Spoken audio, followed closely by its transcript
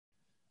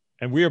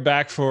And we are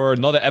back for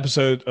another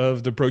episode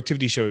of the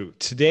Productivity Show.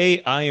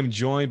 Today, I am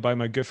joined by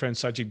my good friend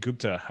Sachit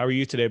Gupta. How are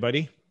you today,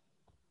 buddy?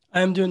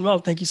 I am doing well.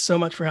 Thank you so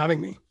much for having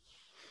me.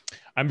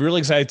 I'm really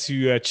excited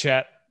to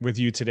chat with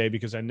you today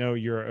because I know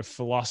you're a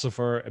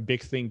philosopher, a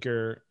big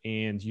thinker,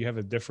 and you have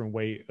a different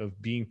way of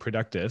being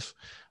productive.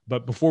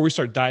 But before we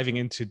start diving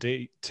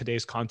into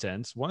today's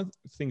content, one of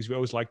the things we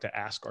always like to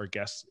ask our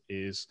guests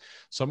is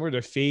some of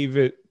their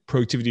favorite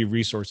productivity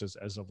resources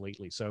as of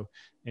lately. So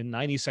in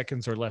 90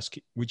 seconds or less,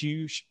 would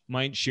you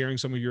mind sharing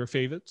some of your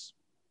favorites?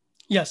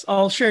 Yes,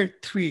 I'll share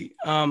three.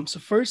 So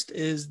first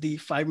is the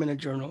 5 minute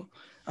journal.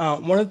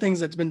 One of the things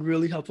that's been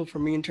really helpful for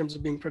me in terms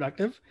of being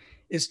productive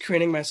is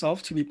training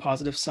myself to be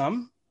positive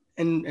sum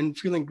and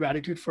feeling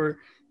gratitude for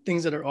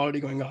things that are already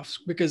going off.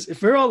 Because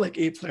if we're all like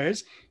A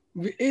players,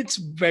 it's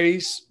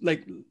very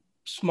like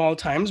small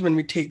times when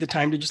we take the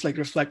time to just like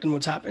reflect on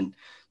what's happened.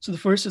 So the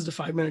first is the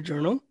 5 minute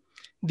journal.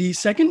 The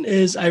second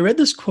is I read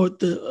this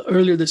quote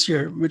earlier this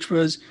year, which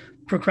was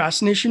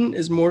procrastination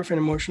is more of an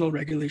emotional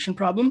regulation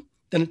problem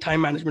than a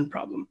time management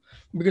problem.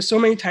 Because so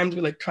many times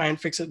we like try and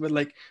fix it with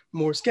like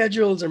more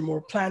schedules or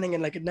more planning,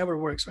 and like it never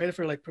works, right? If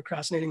we're like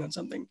procrastinating on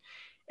something.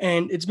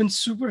 And it's been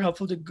super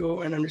helpful to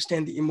go and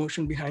understand the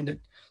emotion behind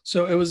it.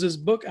 So it was this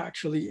book,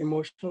 actually,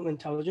 Emotional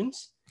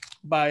Intelligence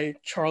by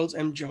Charles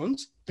M.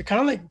 Jones, that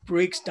kind of like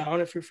breaks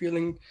down, if you're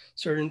feeling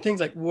certain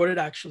things, like what it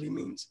actually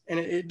means. And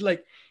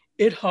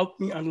it helped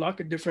me unlock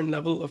a different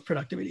level of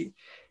productivity.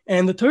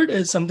 And the third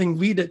is something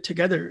we did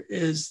together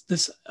is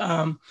this,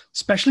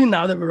 especially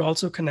now that we're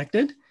also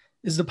connected,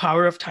 is the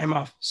power of time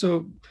off.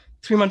 So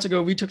 3 months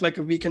ago, we took like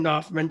a weekend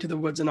off, went to the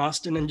woods in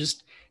Austin and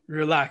just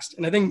relaxed.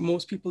 And I think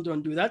most people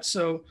don't do that.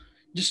 So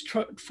just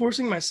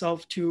forcing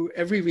myself to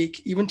every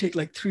week, even take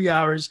like 3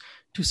 hours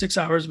to 6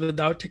 hours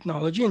without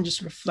technology and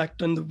just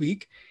reflect on the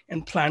week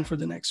and plan for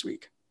the next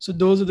week. So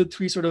those are the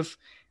three sort of,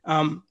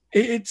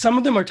 some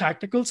of them are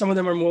tactical, some of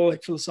them are more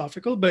like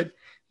philosophical, but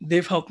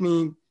they've helped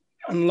me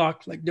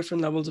unlock like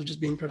different levels of just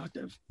being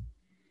productive.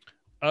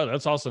 Oh,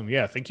 that's awesome.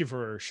 Yeah. Thank you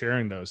for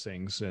sharing those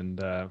things. And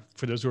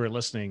for those who are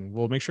listening,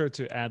 we'll make sure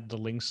to add the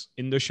links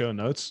in the show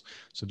notes.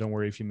 So don't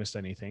worry if you missed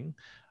anything.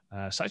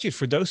 Sajid,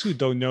 for those who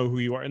don't know who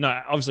you are, no,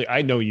 obviously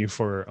I know you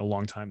for a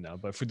long time now,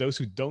 but for those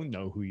who don't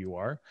know who you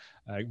are,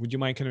 would you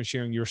mind kind of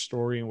sharing your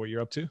story and what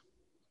you're up to?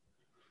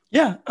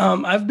 Yeah,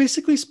 I've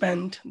basically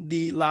spent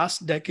the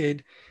last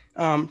decade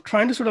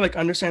trying to sort of like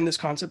understand this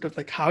concept of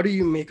like how do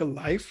you make a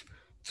life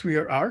through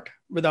your art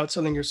without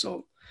selling your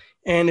soul,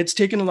 and it's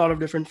taken a lot of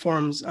different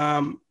forms.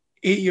 8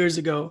 years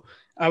ago,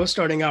 I was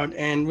starting out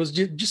and was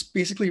just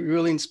basically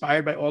really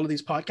inspired by all of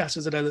these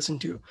podcasters that I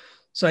listened to.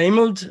 So I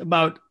emailed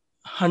about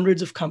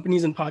hundreds of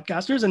companies and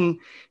podcasters, and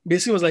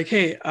basically was like,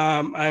 "Hey,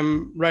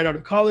 I'm right out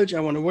of college. I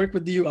want to work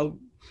with you. I'll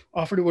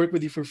offer to work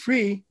with you for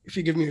free if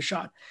you give me a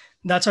shot."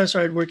 That's how I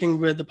started working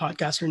with the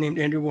podcaster named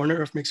Andrew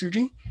Warner of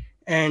Mixergy,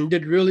 and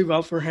did really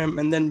well for him.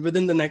 And then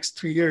within the next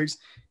 3 years,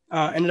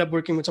 ended up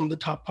working with some of the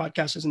top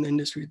podcasters in the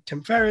industry,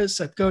 Tim Ferriss,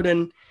 Seth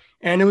Godin.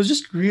 And it was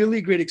just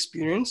really great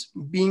experience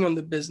being on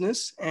the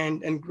business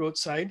and growth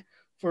side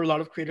for a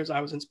lot of creators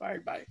I was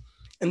inspired by.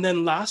 And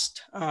then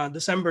last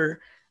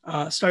December,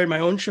 started my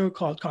own show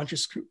called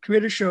Conscious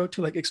Creator Show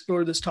to like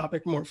explore this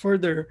topic more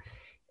further.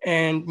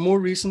 And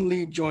more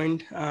recently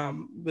joined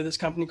with this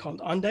company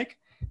called On Deck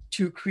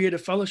to create a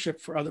fellowship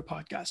for other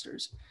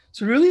podcasters.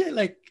 So really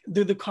like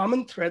the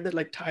common thread that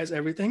like ties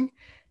everything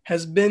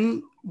has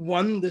been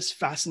one, this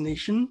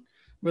fascination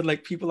with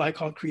like people I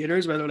call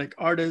creators, whether like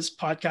artists,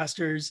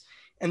 podcasters,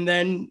 and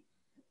then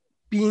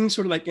being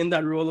sort of like in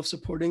that role of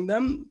supporting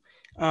them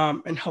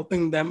and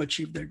helping them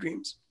achieve their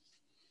dreams.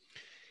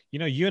 You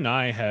know, you and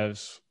I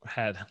have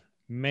had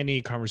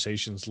many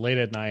conversations late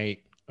at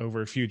night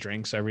over a few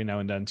drinks every now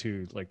and then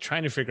too, like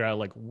trying to figure out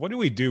like what do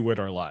we do with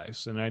our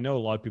lives. And I know a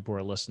lot of people who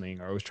are listening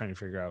are always trying to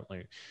figure out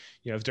like,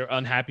 you know, if they're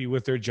unhappy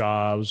with their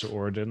jobs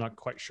or they're not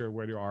quite sure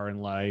where they are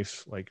in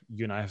life. Like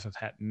you and I have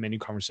had many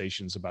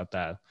conversations about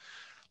that.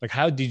 Like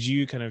how did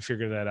you kind of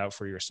figure that out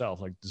for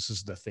yourself? Like this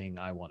is the thing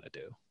I want to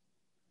do.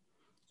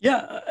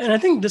 Yeah, and I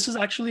think this is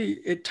actually,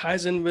 it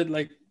ties in with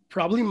like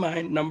probably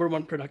my number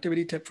one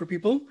productivity tip for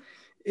people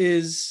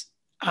is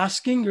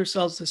asking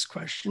yourselves this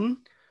question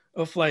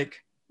of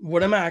like,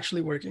 what am I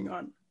actually working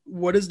on?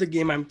 What is the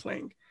game I'm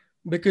playing?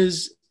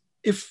 Because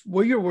if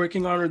what you're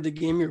working on or the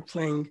game you're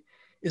playing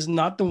is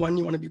not the one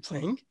you want to be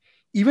playing,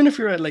 even if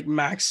you're at like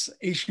max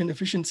Asian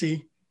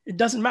efficiency, it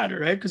doesn't matter,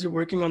 right? Because you're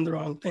working on the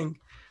wrong thing.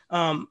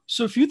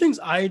 So a few things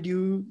I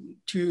do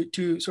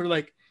to sort of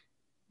like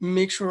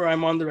make sure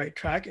I'm on the right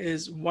track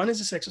is one is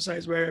this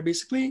exercise where I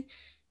basically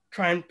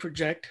try and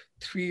project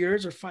 3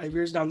 years or 5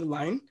 years down the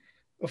line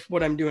of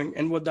what I'm doing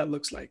and what that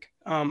looks like.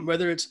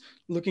 Whether it's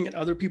looking at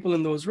other people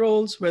in those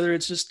roles, whether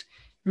it's just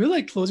really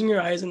like closing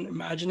your eyes and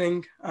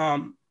imagining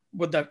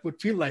what that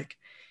would feel like,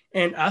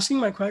 and asking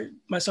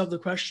myself the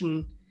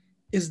question,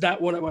 is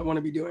that what I want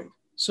to be doing?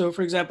 So,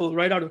 for example,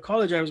 right out of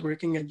college, I was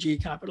working at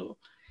GE Capital,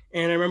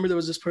 and I remember there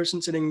was this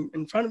person sitting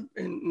in front of,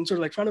 in sort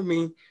of like front of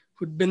me,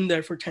 who'd been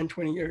there for 10,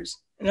 20 years.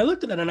 And I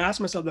looked at that and asked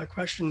myself that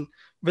question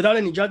without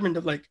any judgment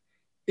of like,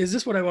 is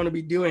this what I want to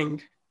be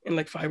doing in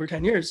like 5 or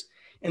 10 years?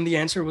 And the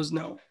answer was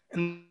no.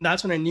 And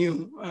that's when I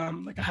knew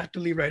like I had to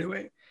leave right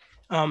away.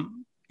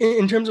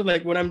 In terms of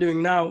like what I'm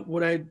doing now,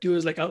 what I do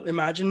is like I'll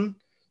imagine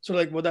sort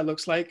of like what that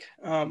looks like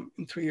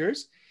in 3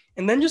 years,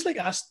 and then just like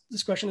ask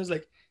this question is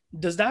like,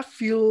 does that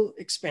feel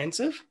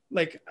expansive?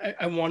 Like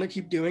I want to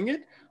keep doing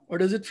it, or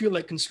does it feel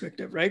like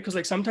constrictive, right? Because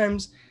like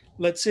sometimes,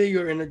 let's say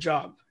you're in a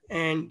job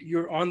and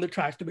you're on the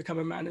track to become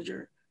a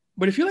manager,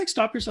 but if you like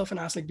stop yourself and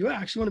ask like, do I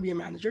actually want to be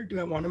a manager? Do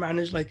I want to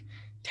manage like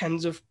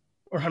tens of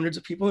or hundreds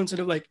of people instead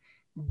of like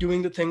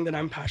doing the thing that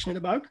I'm passionate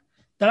about?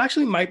 That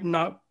actually might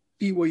not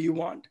be what you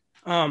want.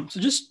 So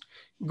just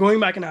going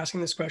back and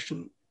asking this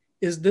question,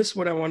 is this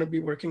what I want to be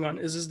working on?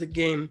 Is this the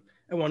game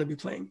I want to be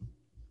playing?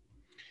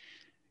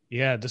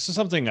 Yeah, this is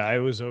something I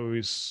was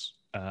always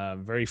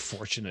very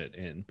fortunate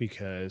in,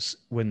 because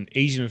when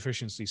Asian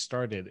Efficiency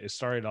started, it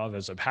started off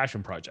as a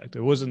passion project.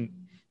 It wasn't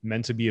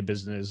meant to be a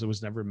business. It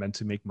was never meant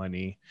to make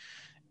money.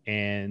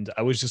 And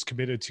I was just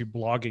committed to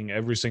blogging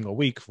every single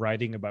week,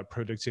 writing about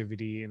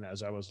productivity. And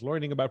as I was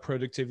learning about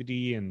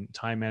productivity and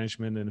time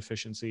management and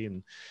efficiency,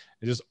 and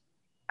it just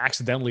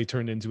accidentally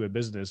turned into a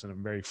business. And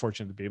I'm very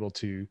fortunate to be able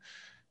to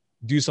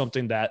do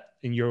something that,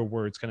 in your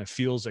words, kind of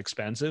feels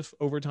expensive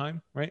over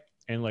time, right?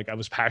 And like I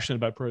was passionate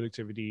about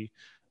productivity.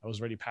 I was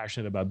already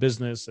passionate about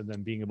business, and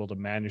then being able to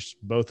manage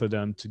both of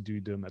them, to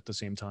do them at the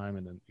same time,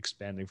 and then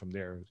expanding from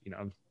there.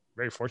 I'm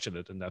very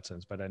fortunate in that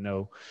sense. But I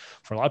know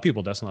for a lot of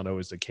people, that's not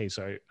always the case.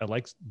 I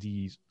like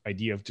the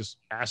idea of just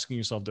asking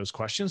yourself those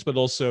questions, but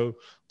also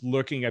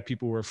looking at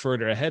people who are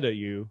further ahead of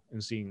you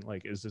and seeing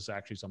like, is this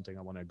actually something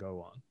I want to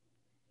go on?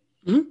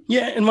 Mm-hmm.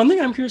 Yeah, and one thing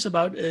I'm curious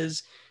about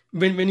is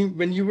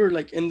when you were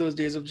like in those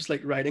days of just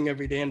like writing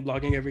every day and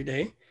blogging every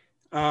day,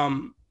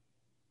 um,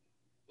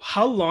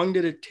 how long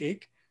did it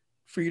take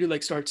for you to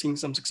like start seeing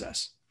some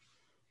success?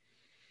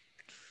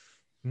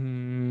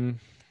 Mm,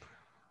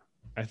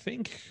 I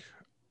think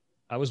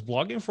I was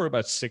blogging for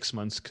about 6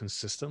 months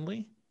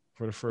consistently.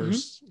 For the Mm-hmm.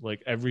 first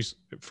like every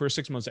first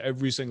 6 months,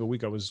 every single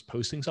week I was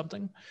posting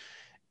something.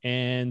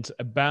 And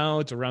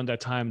about around that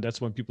time,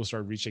 that's when people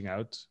started reaching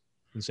out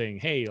and saying,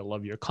 "Hey, I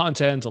love your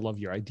content. I love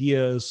your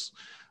ideas."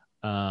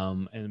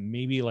 And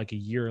maybe like a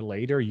year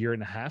later, a year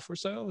and a half or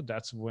so,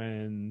 that's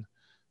when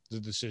the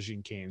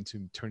decision came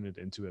to turn it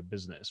into a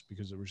business,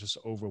 because there was just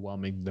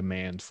overwhelming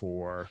demand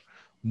for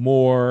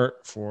more,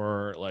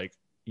 for like,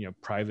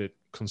 private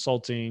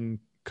consulting,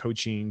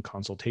 coaching,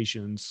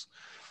 consultations.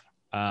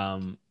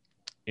 Um,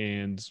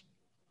 and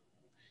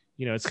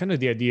it's kind of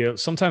the idea.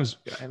 Sometimes,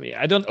 I mean,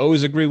 I don't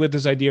always agree with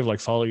this idea of like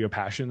follow your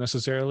passion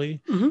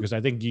necessarily, Mm-hmm. because I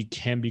think you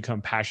can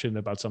become passionate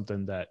about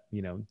something that,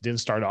 didn't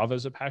start off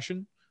as a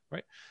passion,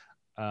 right?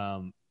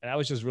 And I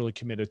was just really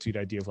committed to the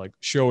idea of like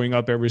showing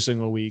up every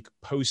single week,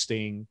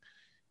 posting,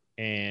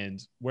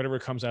 and whatever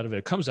comes out of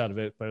it comes out of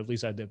it. But at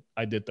least I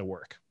did the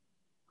work.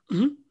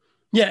 Mm-hmm.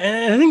 Yeah,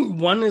 and I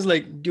think one is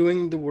like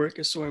doing the work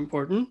is so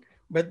important.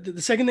 But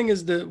the second thing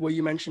is the what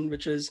you mentioned,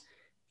 which is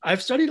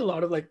I've studied a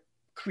lot of like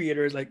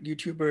creators, like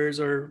YouTubers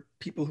or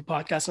people who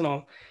podcast and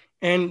all.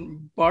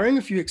 And barring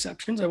a few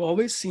exceptions, I've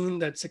always seen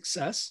that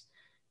success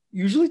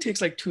usually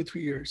takes like 2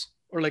 3 years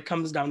or like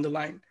comes down the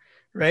line,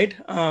 right?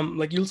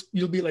 Like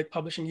you'll be like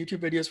publishing YouTube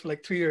videos for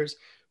like 3 years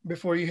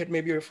before you hit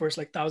maybe your first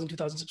like 1,000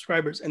 2,000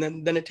 subscribers, and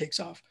then it takes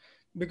off,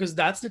 because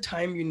that's the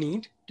time you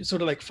need to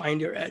sort of like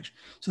find your edge.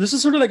 So this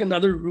is sort of like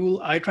another rule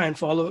I try and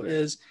follow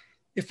is,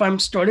 if I'm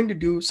starting to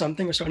do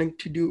something or starting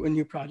to do a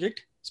new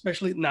project,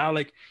 especially now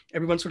like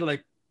everyone's sort of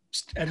like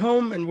at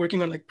home and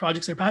working on like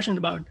projects they're passionate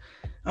about,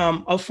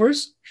 I'll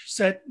first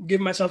give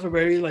myself a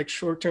very like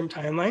short-term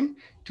timeline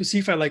to see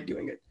if I like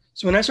doing it.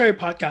 So when I started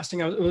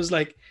podcasting, it was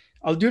like,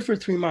 I'll do it for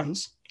 3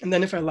 months. And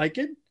then if I like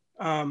it,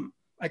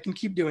 I can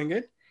keep doing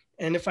it.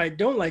 And if I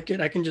don't like it,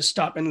 I can just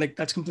stop, and like,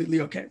 that's completely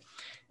okay.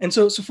 And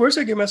so first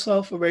I give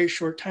myself a very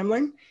short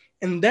timeline.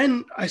 And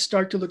then I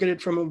start to look at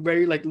it from a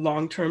very like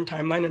long-term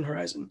timeline and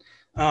horizon.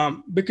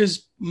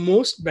 Because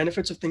most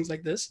benefits of things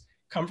like this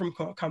come from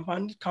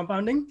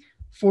compounding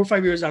 4 or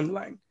 5 years down the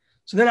line.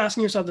 So then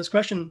asking yourself this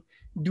question,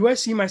 do I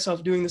see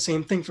myself doing the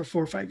same thing for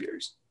 4 or 5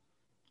 years?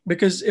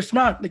 Because if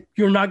not, like,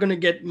 you're not going to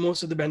get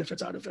most of the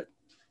benefits out of it.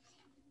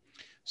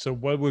 So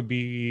what would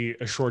be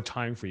a short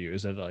time for you?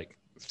 Is that like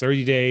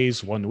 30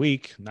 days, 1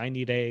 week,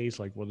 90 days?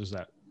 Like, what does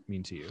that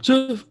mean to you?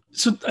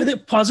 So I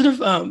think positive.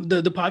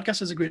 The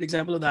podcast is a great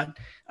example of that.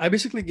 I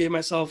basically gave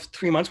myself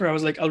 3 months where I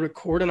was like, I'll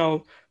record and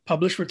I'll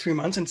publish for 3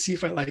 months and see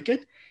if I like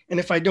it. And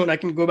if I don't, I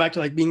can go back to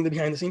like being the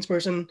behind the scenes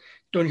person.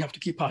 Don't have to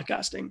keep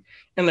podcasting.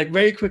 And like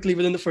very quickly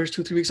within the first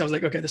 2 3 weeks, I was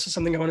like, okay, this is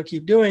something I want to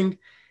keep doing.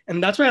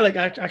 And that's why I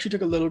actually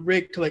took a little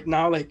break to like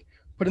now like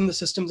put in the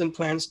systems and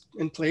plans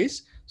in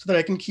place so that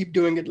I can keep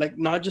doing it, like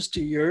not just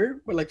a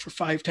year, but like for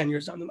 5 10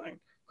 years down the line,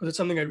 because it's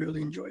something I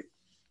really enjoy.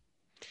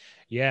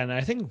 Yeah, and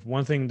I think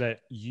one thing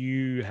that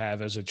you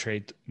have as a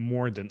trait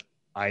more than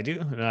I do,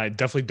 and I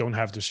definitely don't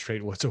have this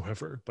trait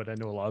whatsoever, but I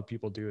know a lot of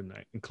people do, and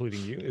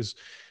including you, is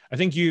I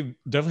think you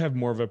definitely have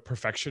more of a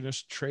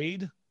perfectionist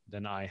trait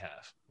than I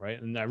have, right?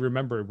 And I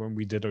remember when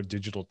we did our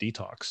digital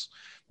detox,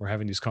 we're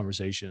having these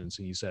conversations,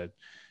 and you said,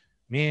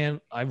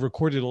 man, I've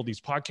recorded all these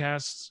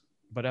podcasts,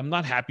 but I'm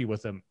not happy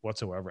with them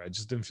whatsoever. I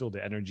just didn't feel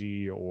the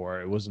energy,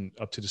 or it wasn't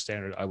up to the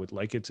standard I would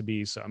like it to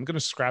be. So I'm going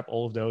to scrap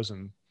all of those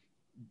and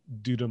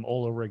do them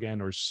all over again,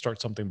 or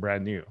start something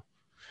brand new.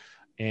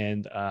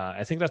 And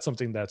I think that's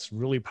something that's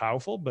really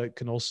powerful, but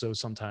can also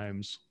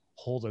sometimes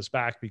hold us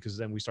back, because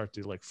then we start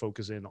to like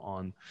focus in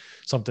on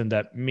something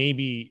that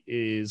maybe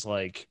is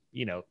like,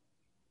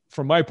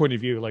 from my point of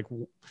view,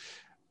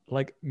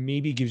 like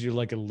maybe gives you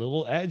like a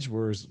little edge,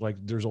 whereas like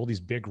there's all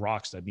these big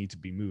rocks that need to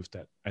be moved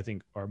that I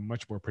think are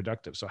much more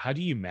productive. So how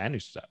do you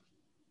manage that?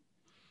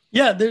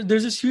 Yeah,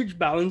 there's this huge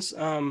balance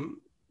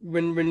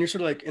when you're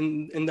sort of like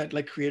in that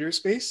like creator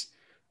space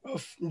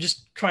of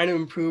just trying to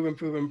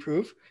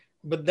improve.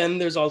 But then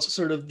there's also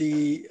sort of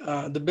the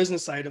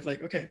business side of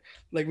like, okay,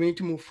 like we need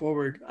to move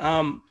forward.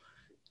 I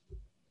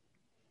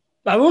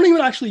won't even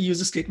actually use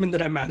the statement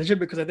that I manage it,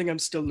 because I think I'm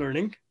still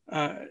learning.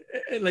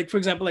 Like for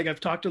example, like I've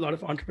talked to a lot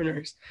of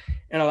entrepreneurs,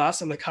 and I'll ask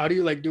them like, how do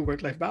you like do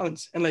work life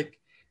balance? And like,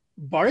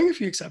 barring a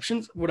few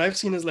exceptions, what I've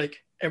seen is like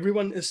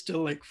everyone is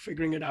still like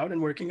figuring it out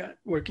and working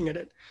at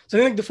it. So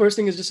I think the first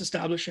thing is just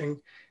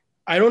establishing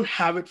I don't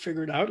have it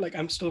figured out. Like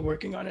I'm still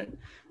working on it.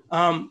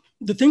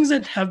 The things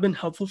that have been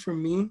helpful for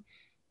me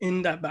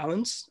in that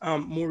balance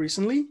more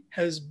recently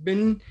has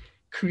been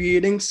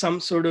creating some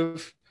sort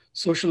of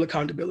social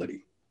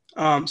accountability.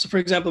 So, for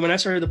example, when I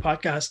started the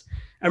podcast,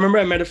 I remember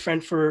I met a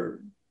friend for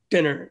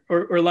dinner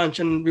or lunch,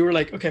 and we were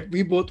like, okay,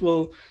 we both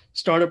will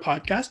start a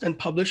podcast and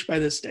publish by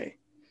this day.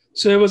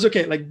 So it was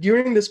okay. Like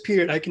during this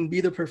period, I can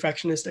be the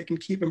perfectionist, I can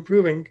keep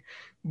improving.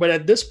 But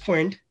at this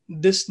point,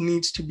 this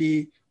needs to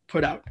be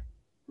put out,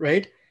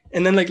 right?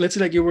 And then like let's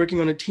say like you're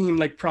working on a team,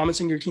 like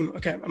promising your team,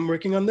 okay, I'm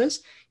working on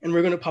this and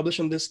we're going to publish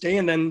on this day,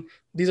 and then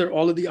these are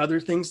all of the other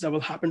things that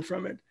will happen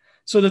from it.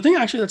 So the thing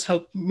actually that's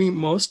helped me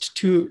most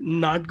to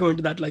not go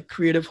into that like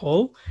creative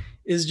hole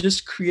is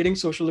just creating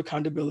social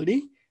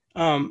accountability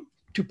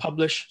to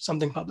publish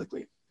something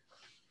publicly.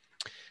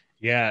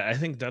 Yeah, I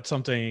think that's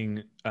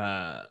something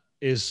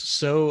is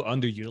so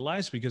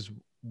underutilized, because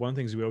one of the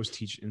things we always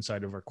teach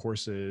inside of our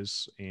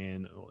courses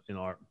and in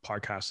our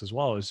podcast as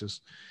well is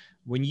just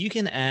when you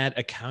can add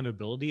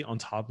accountability on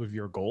top of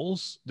your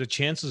goals, the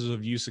chances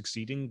of you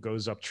succeeding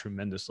goes up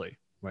tremendously,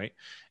 right?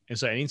 And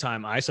so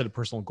anytime I set a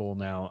personal goal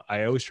now,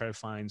 I always try to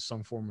find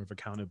some form of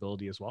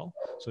accountability as well.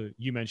 So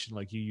you mentioned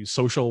like you use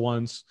social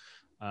ones.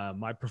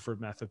 My preferred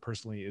method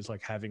personally is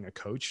like having a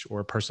coach or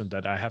a person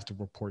that I have to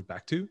report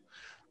back to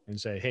and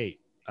say, hey,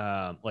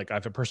 like I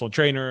have a personal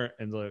trainer,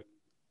 and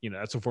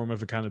that's a form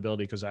of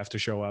accountability because I have to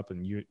show up,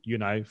 and you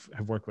and I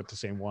have worked with the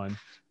same one,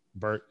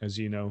 Bert, as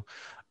you know.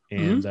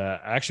 And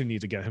Mm-hmm. I actually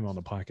need to get him on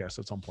the podcast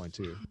at some point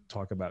to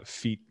talk about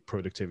feet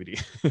productivity,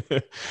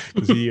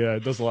 because he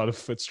does a lot of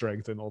foot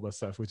strength and all that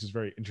stuff, which is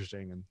very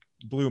interesting and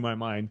blew my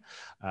mind.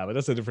 But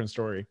that's a different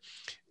story.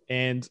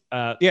 And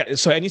yeah,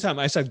 so anytime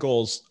I set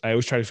goals, I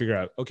always try to figure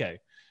out, okay,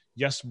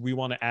 yes, we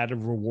want to add a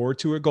reward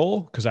to a goal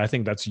because I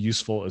think that's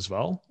useful as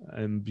well,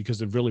 and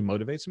because it really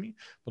motivates me.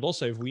 But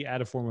also, if we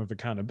add a form of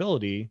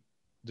accountability,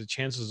 the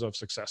chances of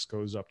success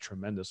goes up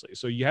tremendously.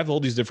 So you have all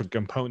these different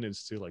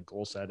components to like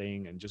goal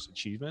setting and just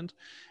achievement.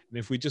 And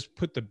if we just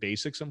put the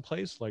basics in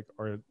place, like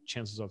our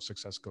chances of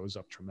success goes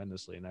up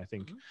tremendously. And I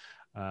think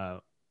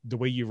the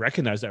way you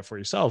recognize that for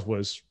yourself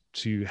was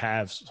to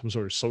have some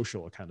sort of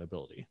social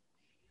accountability.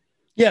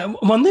 Yeah,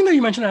 one thing that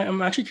you mentioned,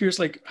 I'm actually curious,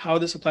 like how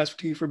this applies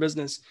to you for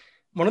business.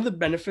 One of the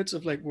benefits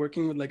of like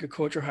working with like a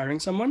coach or hiring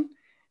someone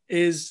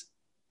is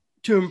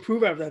to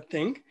improve at that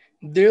thing.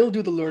 They'll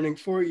do the learning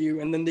for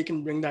you, and then they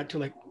can bring that to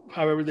like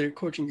however they're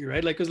coaching you,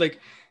 right? Like, because like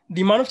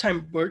the amount of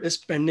time Bert is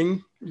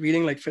spending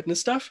reading like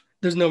fitness stuff,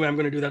 there's no way I'm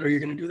going to do that or you're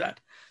going to do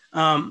that.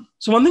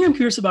 So one thing I'm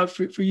curious about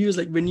for you is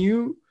like when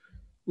you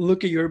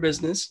look at your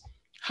business,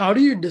 how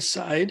do you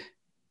decide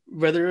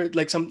whether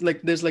like some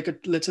like there's like a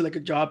let's say like a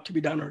job to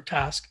be done or a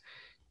task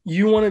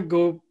you want to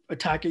go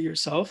attack it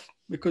yourself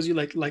because you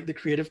like the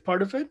creative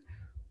part of it,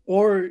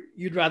 or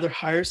you'd rather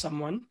hire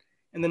someone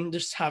and then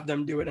just have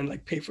them do it and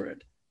like pay for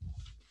it?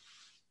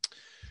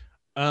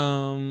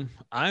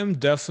 I'm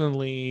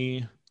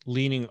definitely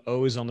leaning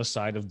always on the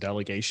side of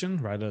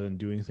delegation rather than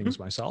doing things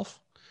Mm-hmm. myself.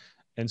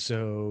 And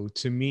so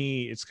to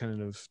me, it's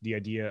kind of the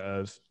idea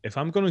of if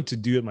I'm going to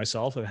do it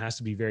myself, it has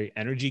to be very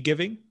energy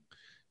giving,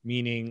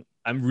 meaning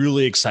I'm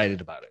really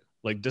excited about it.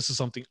 Like this is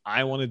something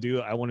I want to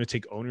do. I want to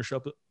take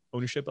ownership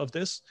of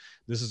this.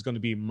 This is going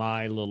to be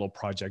my little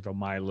project or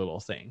my little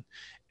thing.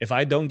 If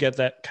I don't get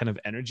that kind of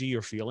energy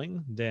or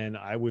feeling, then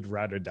I would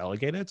rather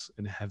delegate it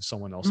and have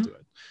someone else do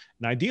it.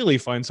 And ideally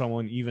find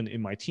someone even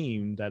in my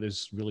team that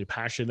is really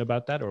passionate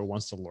about that or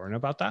wants to learn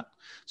about that.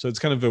 So it's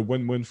kind of a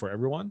win-win for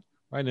everyone,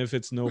 right? And if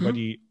it's Mm-hmm.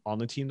 nobody on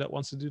the team that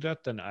wants to do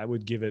that, then I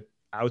would give it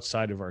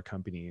outside of our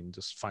company and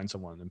just find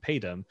someone and pay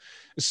them,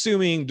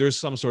 assuming there's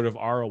some sort of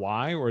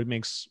ROI or it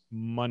makes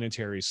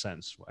monetary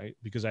sense, right?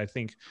 Because I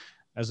think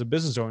as a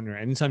business owner,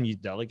 anytime you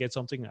delegate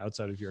something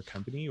outside of your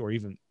company or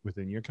even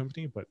within your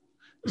company, but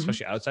Mm-hmm.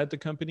 especially outside the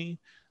company,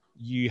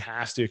 you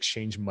have to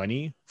exchange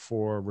money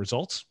for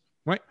results,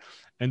 right?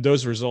 And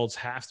those results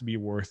have to be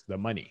worth the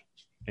money.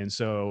 And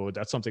so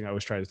that's something I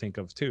always try to think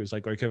of too. It's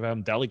like if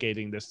I'm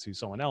delegating this to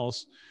someone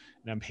else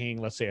and I'm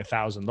paying, let's say,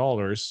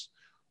 $1,000,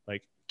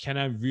 like, can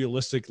I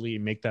realistically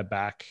make that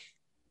back,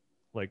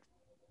 like,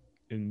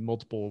 in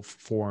multiple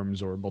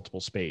forms or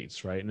multiple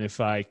spades, right? And if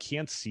I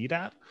can't see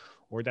that,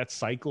 or that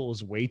cycle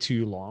is way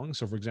too long.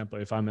 So for example,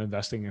 if I'm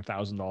investing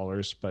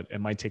 $1,000, but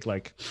it might take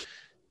like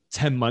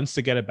 10 months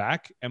to get it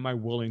back, am I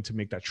willing to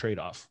make that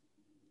trade-off?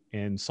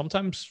 And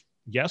sometimes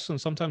yes, and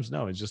sometimes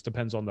no. It just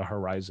depends on the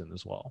horizon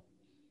as well.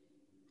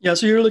 Yeah,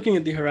 so you're looking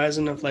at the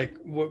horizon of like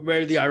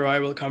where the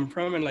ROI will come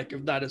from, and like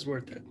if that is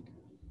worth it.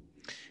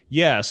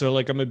 Yeah, so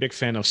like I'm a big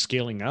fan of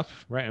scaling up,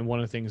 right? And one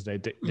of the things they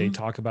Mm-hmm.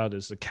 talk about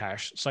is the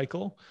cash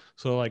cycle.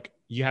 So like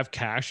you have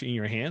cash in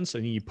your hands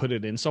and you put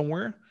it in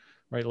somewhere,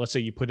 right? Let's say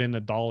you put in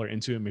 $1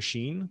 into a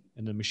machine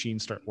and the machine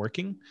start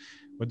working,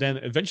 but then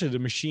eventually the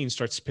machine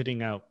starts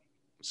spitting out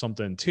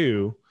something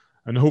too,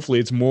 and hopefully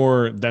it's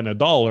more than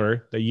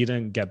 $1 that you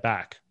didn't get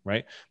back,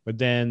 right? But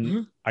then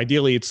Mm-hmm.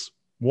 ideally it's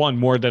one,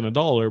 more than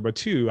 $1, but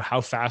two, how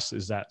fast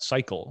is that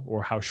cycle,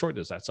 or how short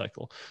is that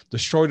cycle? The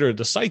shorter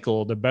the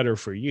cycle, the better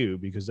for you,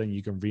 because then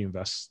you can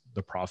reinvest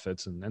the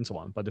profits and so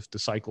on. But if the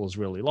cycle is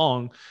really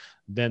long,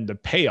 then the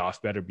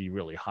payoff better be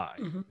really high.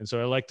 Mm-hmm. And so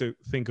I like to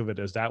think of it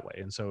as that way.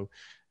 And so,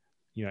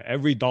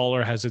 every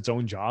dollar has its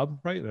own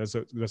job, right? That's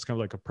kind of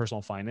like a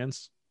personal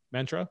finance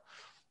mantra.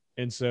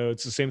 And so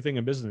it's the same thing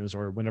in business,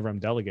 or whenever I'm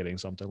delegating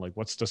something, like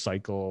what's the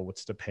cycle,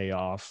 what's the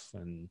payoff,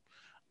 and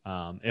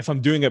if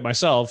I'm doing it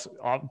myself,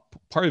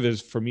 part of it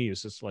is, for me,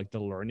 is just like the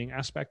learning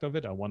aspect of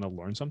it. I want to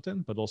learn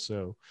something, but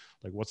also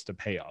like what's the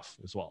payoff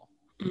as well.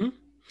 Mm-hmm.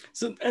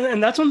 So,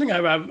 and that's one thing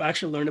I've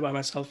actually learned about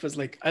myself is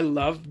like I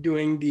love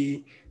doing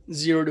the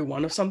 0 to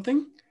 1 of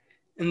something,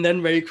 and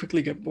then very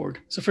quickly get bored.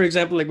 So, for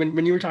example, like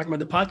when you were talking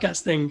about the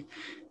podcast thing,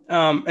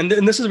 and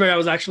this is where I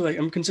was actually like,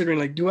 I'm considering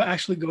like, do I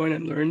actually go in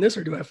and learn this,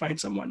 or do I find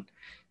someone?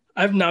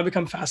 I've now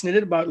become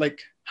fascinated about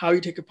like how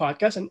you take a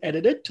podcast and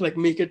edit it to like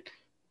make it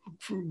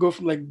go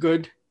from like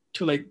good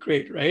to like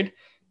great, right?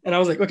 And I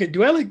was like, okay,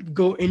 do I like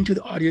go into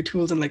the audio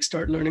tools and like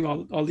start learning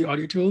all the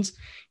audio tools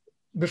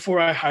before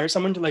I hire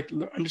someone to like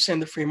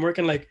understand the framework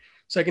and like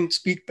so I can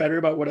speak better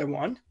about what I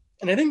want?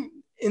 And I think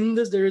in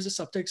this there is a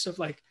subtext of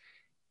like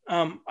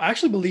I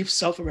actually believe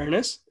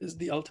self-awareness is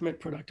the ultimate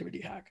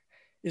productivity hack.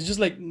 It's just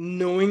like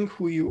knowing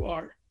who you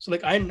are. So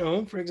like I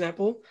know, for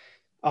example,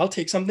 I'll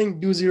take something,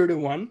 do 0 to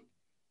 1,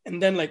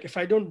 and then like if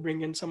I don't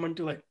bring in someone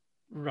to like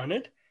run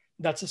it,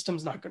 that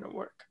system's not going to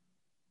work.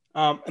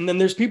 And then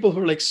there's people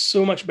who are like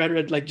so much better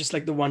at like just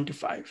like the 1 to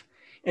 5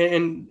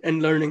 and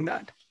learning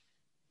that.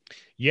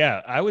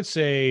 Yeah, I would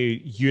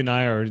say you and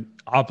I are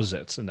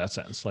opposites in that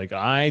sense. Like,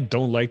 I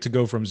don't like to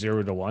go from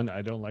 0 to 1.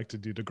 I don't like to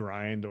do the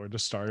grind or the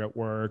start at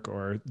work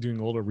or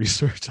doing all the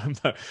research. I'm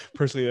not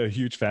personally a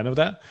huge fan of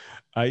that.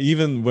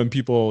 Even when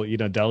people,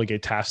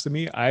 delegate tasks to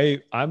me,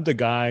 I'm the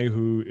guy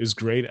who is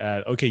great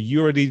at, okay,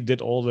 you already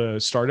did all the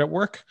start at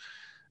work.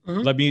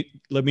 Mm-hmm.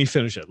 Let me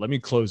finish it. Let me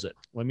close it.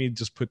 Let me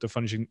just put the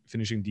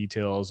finishing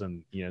details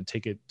and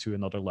take it to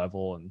another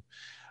level. And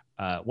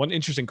one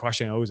interesting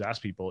question I always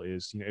ask people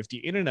is, if the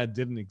internet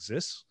didn't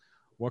exist,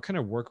 what kind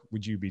of work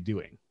would you be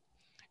doing?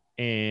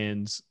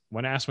 And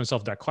when I ask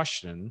myself that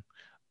question,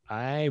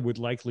 I would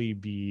likely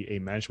be a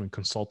management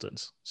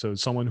consultant. So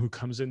someone who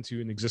comes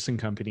into an existing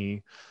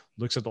company,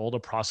 looks at all the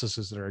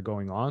processes that are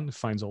going on,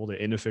 finds all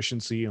the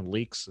inefficiency and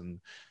leaks, and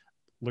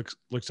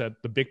looks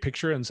at the big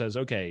picture and says,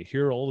 okay,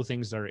 here are all the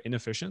things that are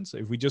inefficient. So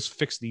if we just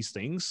fix these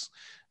things,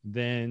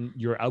 then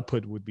your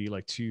output would be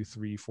like 2,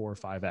 3, 4,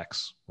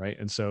 5x, right?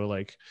 And so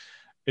like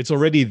it's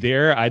already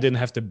there. I didn't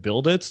have to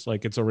build it.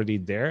 Like it's already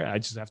there. I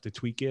just have to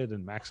tweak it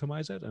and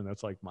maximize it. And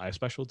that's like my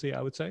specialty,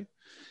 I would say.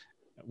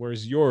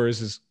 Whereas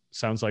yours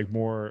sounds like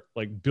more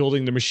like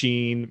building the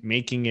machine,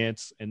 making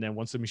it, and then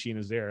once the machine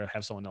is there,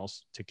 have someone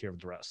else take care of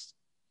the rest.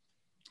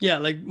 Yeah,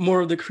 like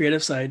more of the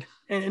creative side.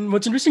 And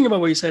what's interesting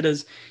about what you said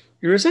is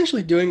you're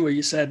essentially doing what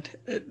you said,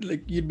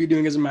 like you'd be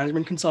doing as a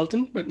management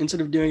consultant, but instead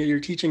of doing it, you're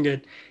teaching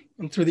it,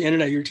 and through the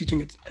internet, you're teaching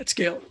it at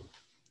scale,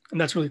 and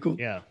that's really cool.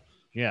 Yeah.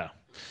 Yeah.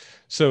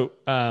 So,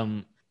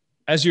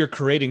 as you're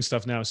creating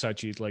stuff now,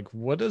 Sachit, like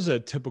what does a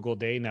typical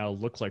day now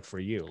look like for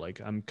you?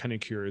 Like, I'm kind of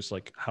curious,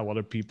 like how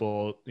other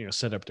people,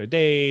 set up their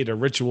day, their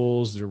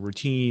rituals, their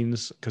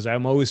routines. Cause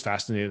I'm always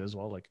fascinated as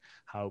well, like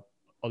how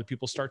other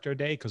people start their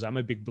day. Cause I'm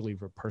a big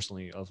believer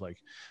personally of like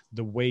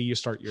the way you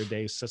start your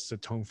day sets the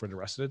tone for the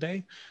rest of the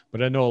day.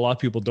 But I know a lot of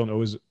people don't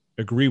always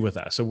agree with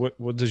that. So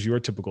what does your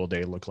typical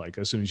day look like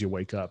as soon as you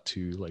wake up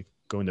to like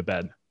going to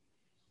bed?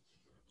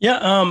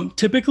 Yeah,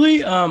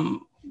 typically,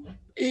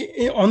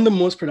 on the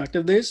most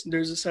productive days,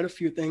 there's a set of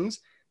few things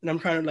that I'm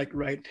trying to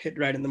like hit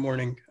right in the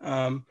morning.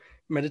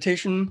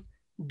 Meditation,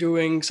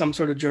 doing some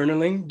sort of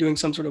journaling, doing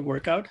some sort of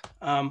workout.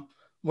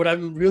 What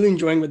I'm really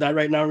enjoying with that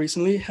right now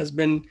recently has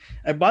been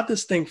I bought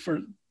this thing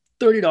for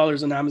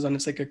 $30 on Amazon.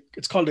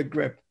 It's called a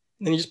grip.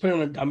 And then you just put it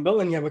on a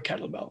dumbbell and you have a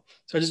kettlebell.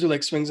 So I just do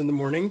like swings in the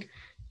morning,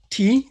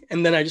 tea,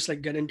 and then I just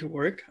like get into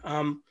work.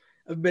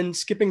 I've been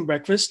skipping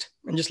breakfast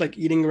and just like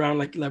eating around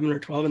like 11 or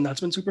 12, and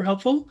that's been super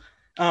helpful.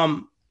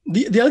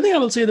 The other thing I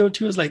will say though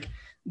too is like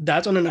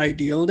that's on an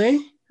ideal day,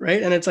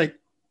 right? And it's like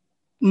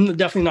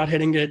definitely not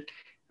hitting it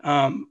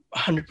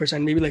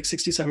 100%, maybe like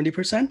 60,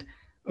 70%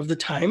 of the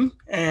time.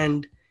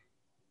 And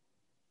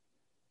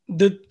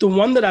the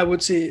one that I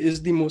would say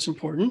is the most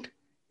important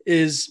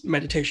is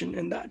meditation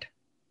in that.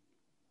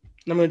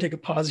 And I'm going to take a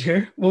pause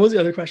here. What was the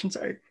other question?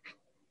 Sorry.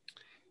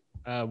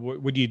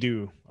 What do you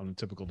do on a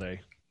typical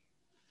day?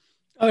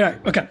 All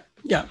right. Okay.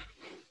 Yeah.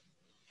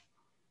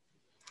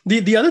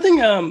 The other thing,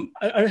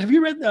 have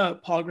you read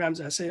Paul Graham's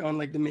essay on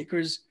like the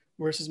makers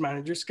versus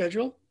managers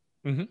schedule?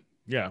 Mm-hmm.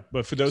 Yeah,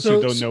 but for those who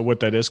So, don't so know what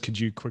that is, could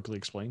you quickly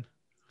explain?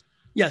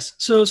 yes.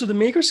 So the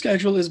maker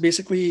schedule is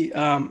basically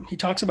he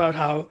talks about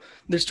how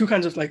there's two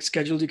kinds of like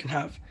schedules you can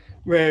have.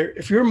 Where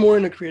if you're more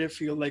in a creative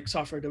field like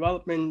software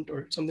development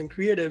or something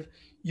creative,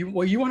 you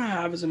what you want to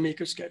have is a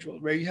maker schedule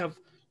where you have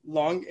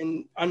long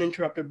and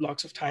uninterrupted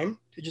blocks of time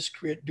to just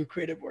do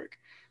creative work.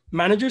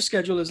 Manager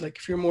schedule is like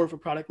if you're more of a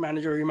product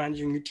manager or you're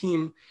managing your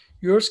team,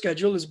 your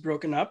schedule is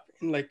broken up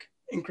in like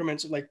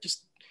increments of like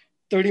just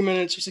 30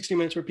 minutes or 60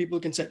 minutes where people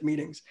can set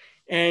meetings.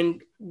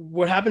 And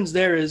what happens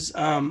there is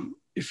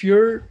if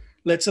you're,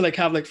 let's say, like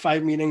have like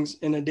 5 meetings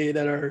in a day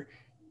that are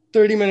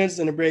 30 minutes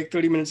and a break,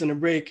 30 minutes and a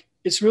break,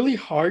 it's really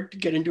hard to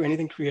get into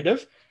anything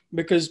creative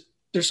because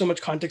there's so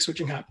much context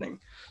switching happening.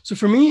 So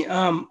for me,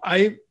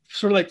 I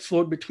sort of like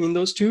float between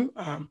those two.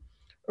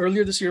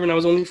 Earlier this year, when I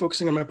was only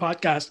focusing on my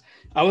podcast,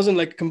 I was in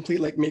like complete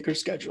like maker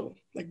schedule.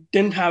 Like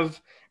didn't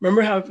have,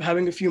 remember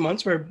having a few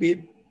months where I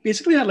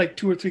basically had like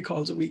 2 or 3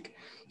 calls a week.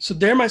 So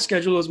there, my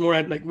schedule was more,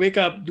 I'd like wake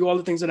up, do all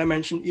the things that I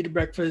mentioned, eat a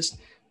breakfast,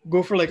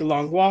 go for like a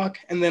long walk,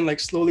 and then like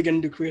slowly get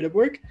into creative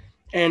work.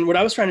 And what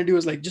I was trying to do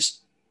is like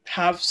just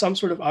have some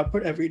sort of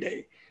output every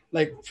day.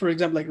 Like for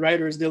example, like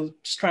writers, they'll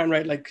just try and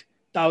write like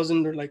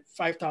 1,000 or like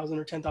 5,000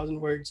 or 10,000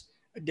 words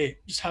a day.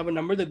 Just have a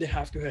number that they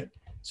have to hit.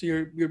 So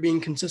you're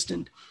being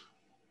consistent.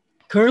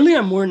 Currently,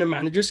 I'm more in a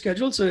manager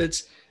schedule, so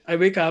it's I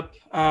wake up,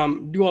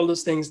 do all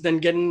those things, then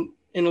get in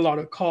a lot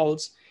of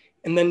calls,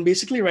 and then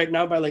basically right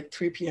now by like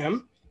 3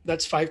 p.m.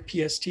 that's 5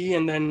 PST,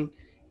 and then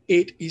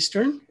 8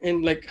 Eastern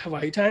in like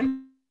Hawaii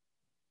time.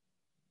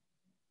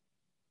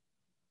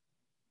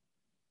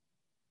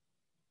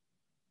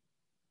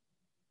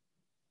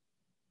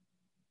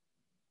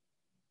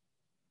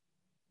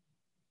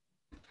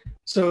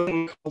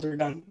 So calls are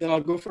done. Then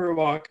I'll go for a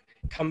walk,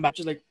 come back.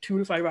 Just like 2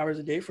 to 5 hours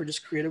a day for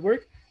just creative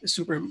work is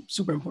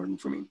super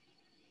important for me.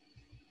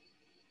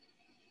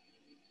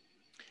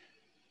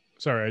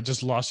 Sorry, I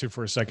just lost you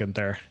for a second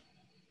there.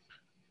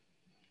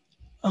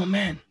 Oh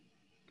man,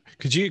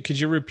 Could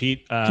you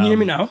repeat? can you hear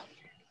me now?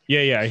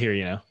 Yeah, I hear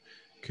you now.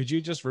 Could you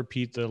just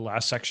repeat the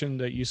last section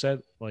that you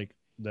said, like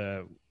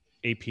the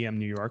 8 p.m.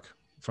 New York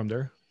from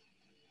there?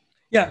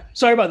 Yeah,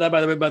 sorry about that.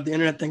 By the way, about the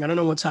internet thing, I don't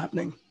know what's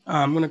happening.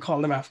 I'm gonna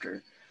call them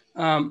after.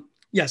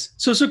 Yes,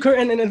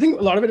 and I think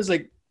a lot of it is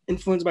like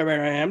influenced by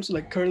where I am. So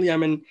like currently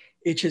I'm in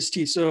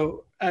HST.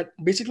 So at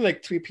basically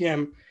like 3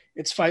 p.m.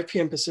 it's 5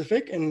 p.m.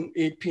 Pacific and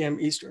 8 p.m.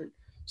 Eastern.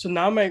 So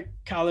now my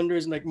calendar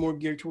is like more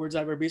geared towards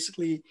that. Where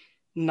basically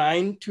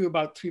 9 to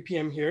about 3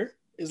 p.m. here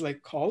is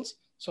like calls.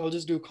 So I'll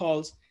just do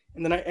calls,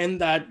 and then I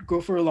end that, go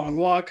for a long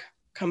walk,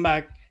 come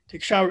back,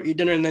 take a shower, eat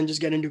dinner, and then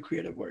just get into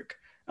creative work.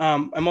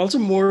 I'm also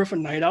more of a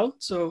night owl.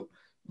 So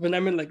when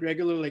I'm in like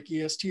regular like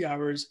EST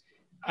hours,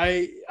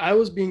 I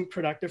was being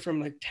productive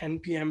from like 10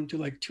 p.m. to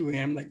like 2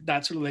 a.m. Like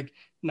that's sort of like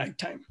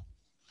nighttime.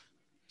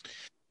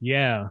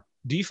 Yeah.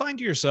 Do you find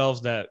to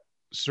yourself that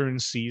certain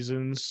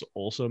seasons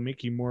also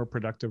make you more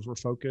productive or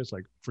focused?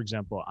 Like, for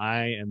example,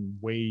 I am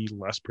way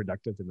less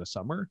productive in the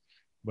summer,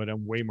 but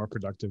I'm way more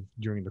productive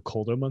during the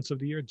colder months of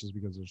the year just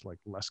because there's like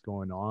less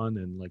going on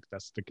and like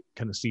that's the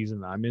kind of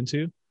season I'm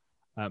into.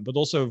 But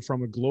also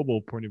from a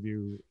global point of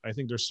view, I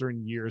think there's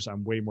certain years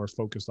I'm way more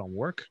focused on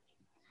work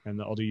and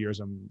the other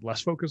years I'm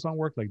less focused on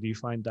work. Like, do you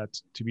find that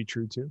to be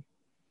true too?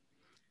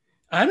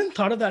 I hadn't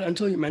thought of that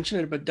until you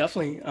mentioned it, but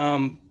definitely,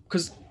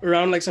 because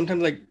around like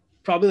sometimes like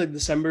probably like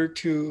December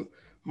to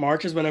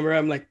March is whenever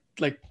I'm like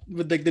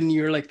with like the new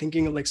year, like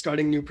thinking of like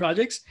starting new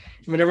projects.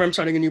 And whenever I'm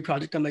starting a new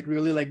project, I'm like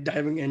really like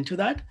diving into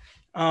that.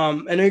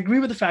 And I agree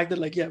with the fact that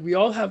like yeah, we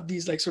all have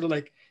these like sort of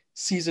like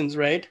seasons,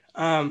 right?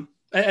 I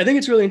think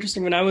it's really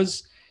interesting. When I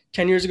was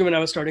 10 years ago, when I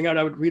was starting out,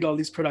 I would read all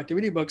these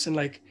productivity books and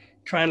like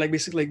try and like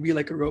basically like be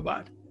like a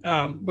robot.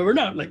 But we're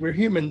not, like we're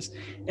humans,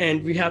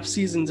 and we have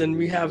seasons and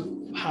we have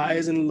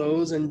highs and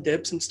lows and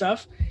dips and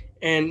stuff.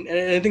 And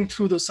I think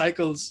through those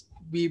cycles,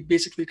 we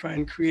basically try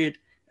and create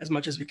as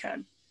much as we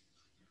can.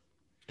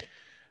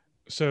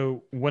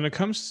 So when it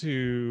comes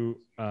to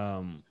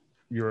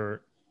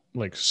your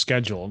like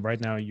schedule, right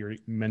now you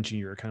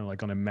mentioned you're kind of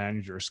like on a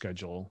manager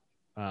schedule.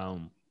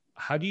 Um,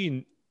 how do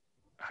you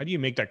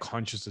make that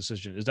conscious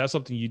decision? Is that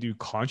something you do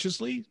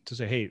consciously to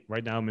say, hey,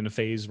 right now I'm in a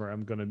phase where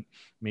I'm going to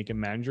make a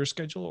manager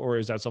schedule, or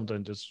is that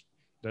something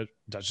that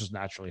just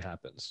naturally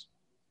happens?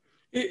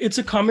 It's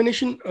a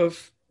combination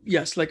of,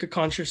 yes, like a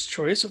conscious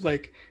choice of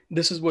like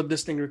this is what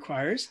this thing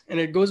requires, and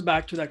it goes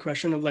back to that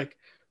question of like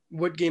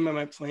what game am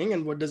I playing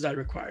and what does that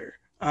require.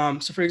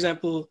 So for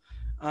example,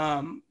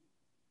 um,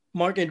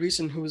 Mark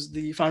Andreessen, who's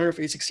the founder of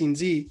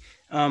A16Z,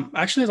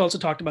 actually has also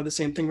talked about the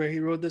same thing, where he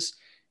wrote this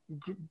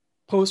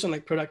post on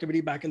like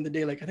productivity back in the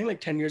day, like I think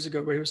like 10 years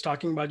ago, where he was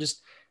talking about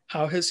just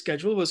how his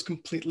schedule was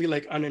completely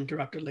like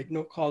uninterrupted, like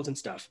no calls and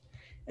stuff.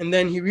 And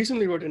then he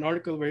recently wrote an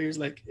article where he was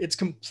like, it's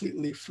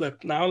completely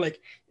flipped now. Like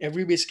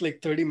every basically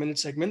like 30-minute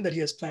segment that he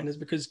has planned is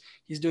because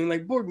he's doing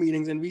like board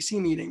meetings and VC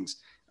meetings.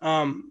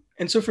 And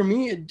so for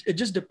me, it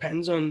just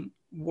depends on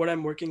what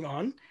I'm working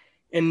on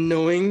and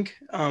knowing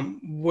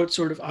what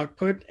sort of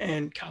output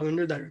and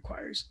calendar that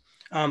requires.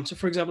 So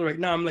for example, right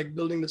now I'm like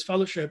building this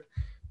fellowship,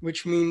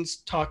 which means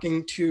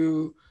talking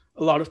to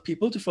a lot of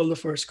people to fill the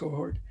first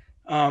cohort.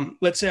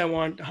 Let's say I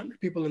want 100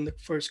 people in the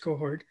first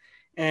cohort,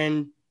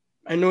 and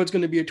I know it's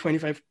going to be a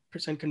 25%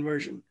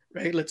 conversion,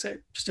 right? Let's say,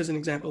 just as an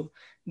example,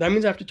 that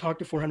means I have to talk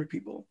to 400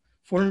 people.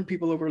 400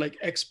 people over like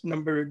X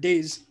number of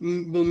days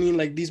will mean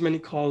like these many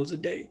calls a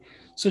day.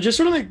 So just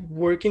sort of like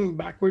working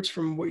backwards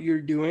from what you're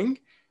doing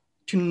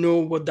to know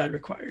what that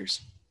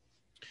requires.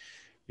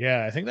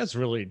 Yeah, I think that's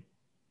really,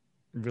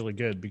 really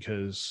good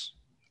because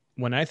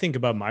when I think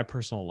about my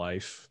personal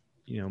life,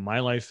 my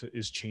life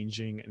is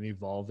changing and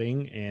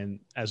evolving.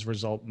 And as a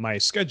result, my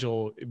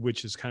schedule,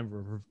 which is kind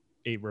of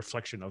a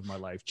reflection of my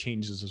life,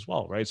 changes as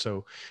well, right?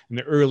 So in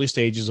the early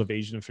stages of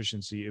Asian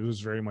efficiency, it was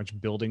very much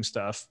building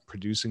stuff,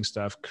 producing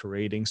stuff,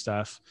 creating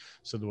stuff.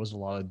 So there was a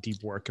lot of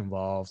deep work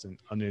involved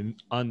and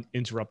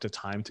uninterrupted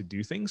time to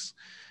do things.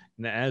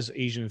 And as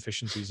Asian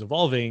efficiency is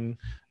evolving,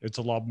 it's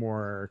a lot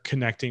more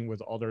connecting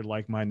with other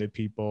like-minded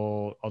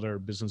people, other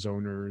business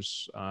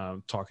owners,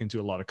 talking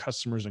to a lot of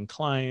customers and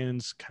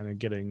clients, kind of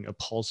getting a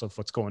pulse of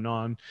what's going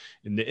on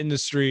in the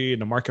industry, in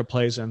the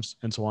marketplace, and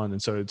so on.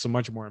 And so it's a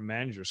much more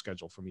manager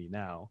schedule for me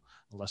now,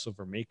 less of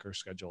a maker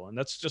schedule. And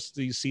that's just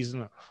the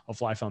season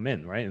of life I'm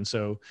in, right? And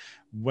so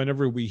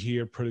whenever we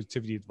hear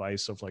productivity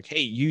advice of like, hey,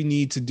 you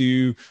need to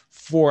do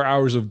 4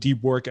 hours of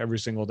deep work every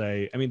single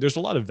day, I mean, there's a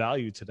lot of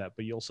value to that,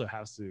 but you also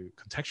have to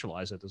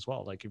contextualize it as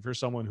well. Like if you're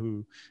someone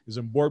who is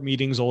in board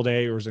meetings all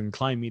day or is in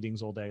client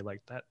meetings all day,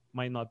 like that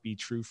might not be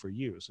true for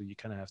you. So you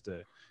kind of have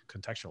to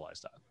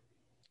contextualize that.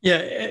 Yeah,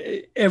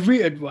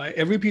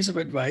 every piece of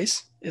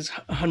advice is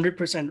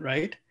 100%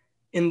 right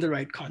in the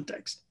right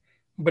context.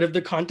 But if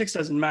the context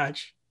doesn't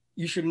match,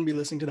 you shouldn't be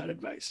listening to that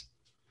advice.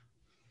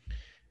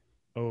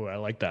 Oh, I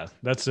like that.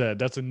 That's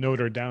a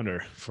note or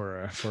downer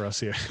for us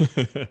here.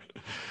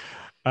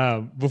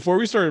 Before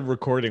we started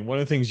recording, one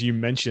of the things you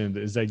mentioned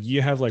is that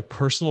you have like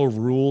personal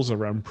rules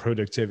around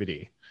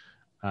productivity,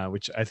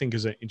 which I think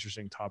is an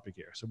interesting topic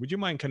here. So, would you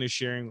mind kind of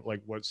sharing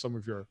like what some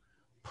of your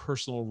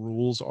personal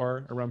rules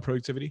are around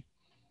productivity?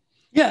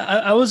 Yeah,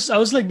 I was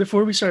like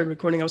before we started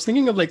recording, I was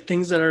thinking of like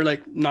things that are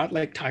like not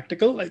like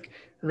tactical, like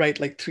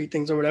write like three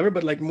things or whatever,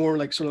 but like more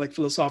like sort of like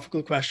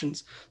philosophical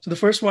questions. So the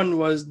first one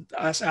was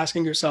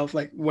asking yourself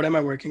like, what am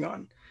I working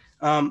on?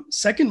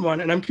 Second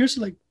one, and I'm curious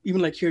to like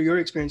even like hear your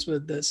experience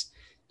with this.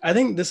 I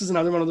think this is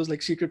another one of those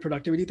like secret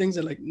productivity things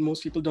that like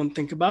most people don't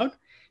think about,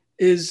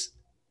 is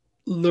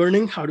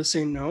learning how to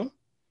say no.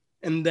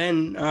 And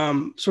then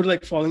sort of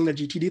like following the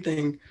GTD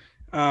thing,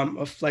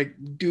 of like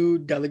do,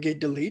 delegate,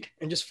 delete,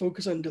 and just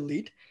focus on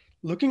delete,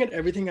 looking at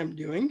everything I'm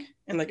doing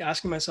and like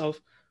asking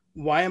myself,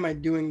 why am I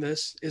doing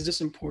this? Is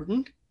this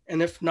important?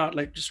 And if not,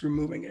 like just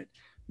removing it.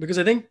 Because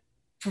I think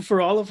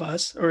for all of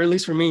us, or at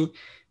least for me,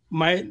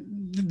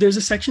 there's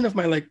a section of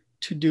my like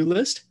to-do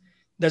list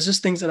that's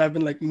just things that I've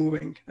been like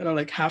moving, that are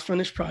like half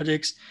finished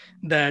projects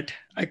that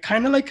I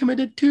kind of like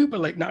committed to, but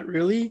like not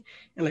really,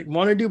 and like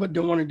want to do but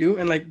don't want to do,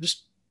 and like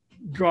just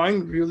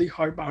drawing really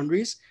hard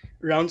boundaries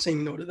around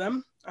saying no to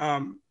them,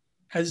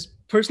 has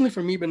personally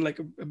for me been like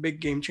a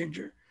big game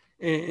changer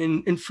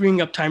in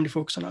freeing up time to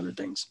focus on other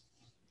things.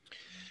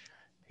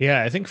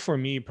 Yeah, I think for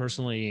me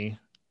personally,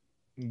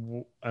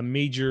 a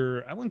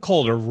major, I wouldn't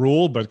call it a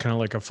rule, but kind of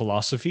like a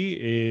philosophy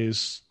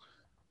is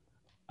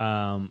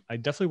I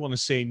definitely want to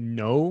say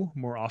no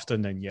more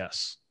often than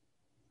yes.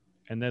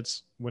 And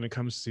that's when it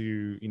comes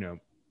to,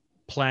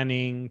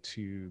 planning,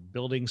 to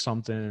building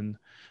something,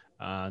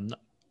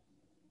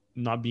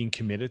 not being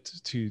committed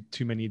to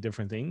too many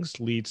different things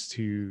leads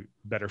to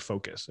better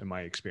focus in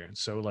my experience.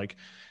 So like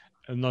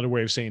another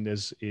way of saying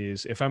this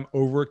is if I'm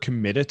over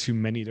committed to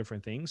many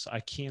different things, I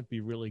can't be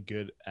really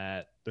good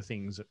at the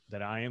things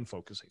that I am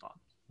focusing on.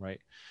 Right.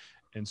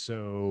 And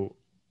so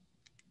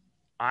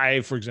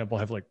I, for example,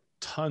 have like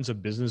tons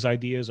of business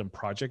ideas and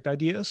project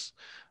ideas,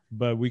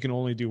 but we can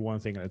only do one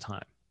thing at a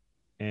time.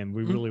 And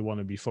we Mhm. really want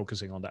to be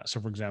focusing on that. So,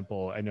 for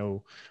example, I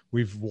know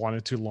we've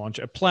wanted to launch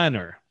a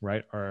planner,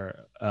 right?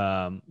 Or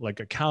like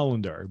a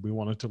calendar. We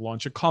wanted to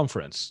launch a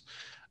conference.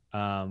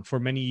 For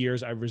many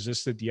years, I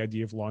resisted the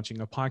idea of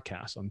launching a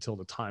podcast until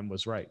the time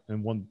was right.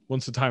 And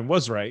once the time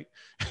was right,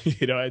 I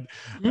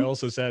Mhm.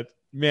 also said,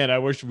 man, I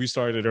wish we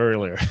started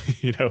earlier,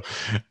 you know,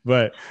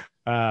 but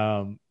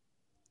um,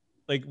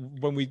 like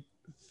when we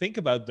think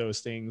about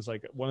those things,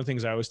 like one of the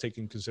things I always take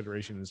in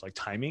consideration is like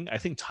timing. I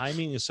think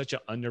timing is such an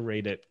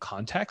underrated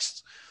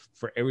context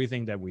for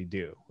everything that we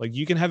do. Like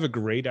you can have a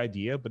great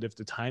idea, but if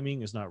the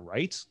timing is not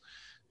right,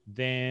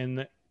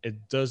 then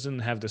it doesn't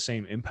have the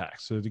same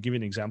impact. So to give you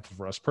an example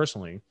for us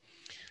personally,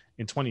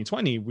 in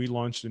 2020, we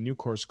launched a new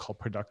course called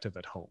Productive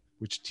at Home,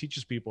 which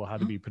teaches people how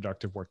to be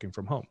productive working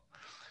from home.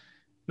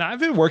 Now, I've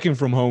been working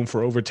from home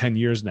for over 10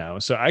 years now,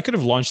 so I could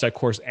have launched that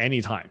course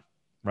anytime,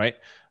 right?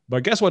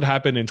 But guess what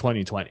happened in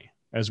 2020?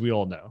 As we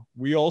all know,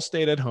 we all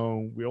stayed at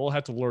home. We all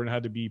had to learn how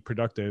to be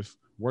productive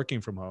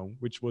working from home,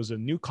 which was a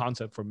new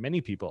concept for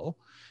many people.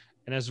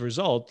 And as a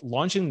result,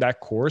 launching that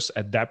course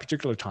at that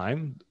particular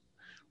time,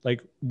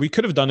 like we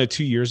could have done it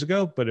 2 years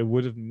ago, but it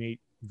would have made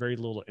very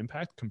little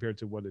impact compared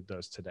to what it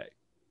does today.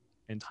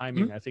 And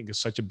timing, Mhm. I think, is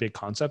such a big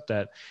concept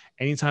that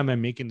anytime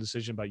I'm making a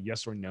decision about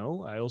yes or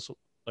no, I also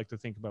like to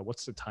think about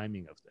what's the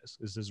timing of this?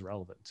 Is this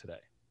relevant today?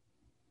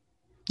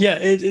 Yeah,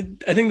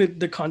 I think that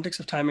the context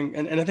of timing,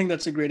 and I think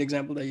that's a great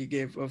example that you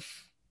gave of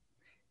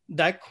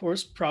that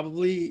course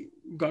probably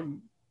got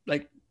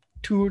like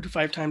 2 to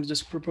 5 times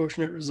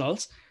disproportionate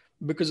results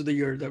because of the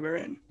year that we're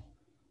in.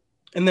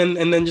 And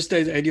then just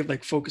the idea of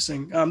like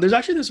focusing. There's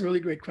actually this really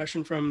great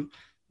question from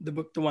the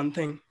book, The One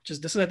Thing.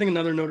 Just this is, I think,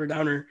 another Notre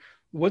Downer.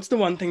 What's the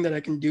one thing that I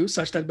can do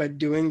such that by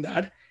doing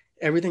that,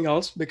 everything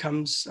else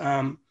becomes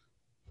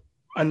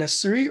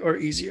unnecessary or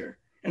easier?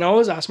 And I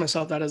always ask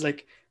myself that as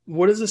like,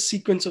 what is the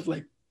sequence of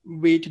like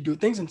way to do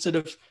things instead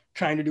of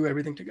trying to do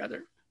everything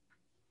together?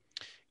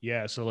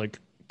 Yeah. So, like,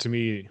 to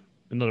me,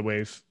 another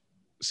way of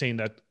saying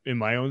that in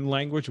my own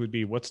language would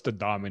be what's the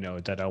domino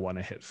that I want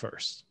to hit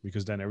first?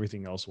 Because then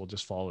everything else will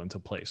just fall into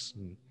place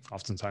and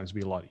oftentimes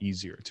be a lot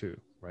easier too.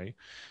 Right.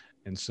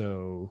 And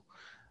so,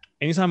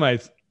 anytime I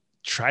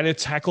try to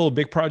tackle a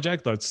big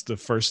project, that's the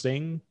first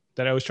thing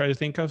that I always try to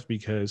think of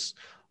because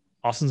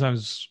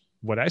oftentimes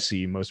what I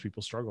see most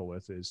people struggle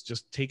with is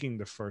just taking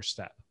the first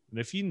step. And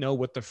if you know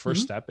what the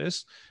first Mm-hmm. step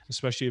is,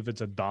 especially if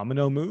it's a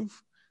domino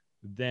move,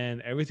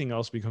 then everything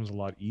else becomes a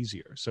lot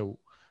easier. So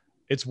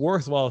it's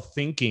worthwhile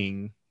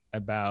thinking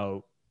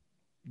about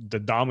the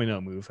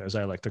domino move, as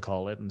I like to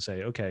call it, and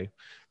say, okay,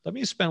 let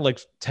me spend like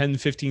 10,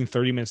 15,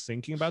 30 minutes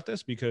thinking about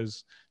this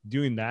because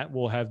doing that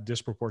will have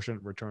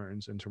disproportionate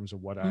returns in terms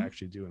of what I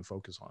actually do and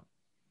focus on.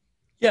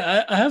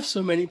 Yeah, I have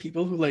so many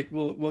people who like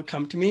will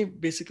come to me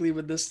basically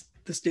with this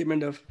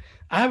statement of,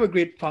 I have a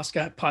great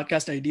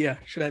podcast idea.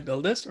 Should I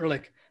build this? Or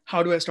like,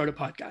 how do I start a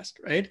podcast?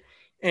 Right.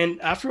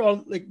 And after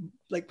all,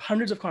 like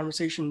hundreds of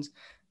conversations,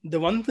 the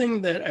one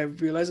thing that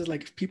I've realized is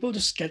like if people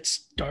just get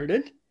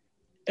started,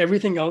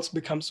 everything else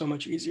becomes so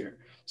much easier.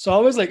 So I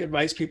always like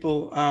advise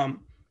people,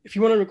 if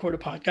you want to record a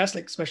podcast,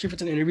 like especially if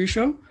it's an interview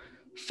show,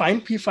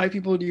 find 5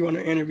 people do you want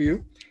to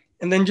interview,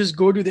 and then just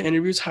go do the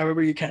interviews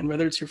however you can,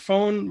 whether it's your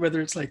phone, whether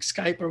it's like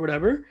Skype or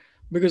whatever.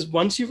 Because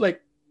once you've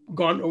like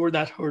gone over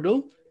that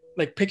hurdle,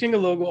 like picking a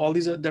logo, all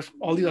these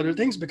other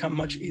things become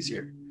much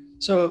easier.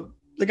 So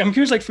like I'm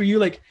curious, like for you,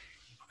 like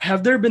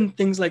have there been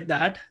things like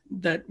that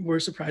that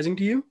were surprising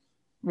to you,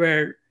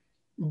 where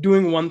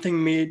doing one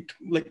thing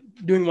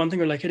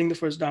or like hitting the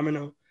first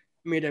domino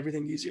made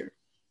everything easier?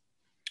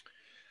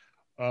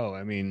 Oh,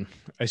 I mean,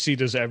 I see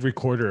this every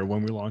quarter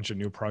when we launch a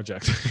new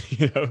project,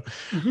 you know,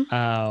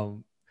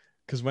 Mm-hmm.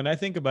 because when I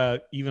think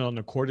about even on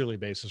a quarterly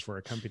basis for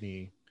a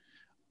company,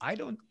 I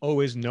don't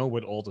always know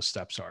what all the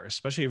steps are,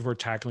 especially if we're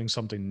tackling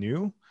something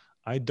new.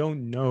 I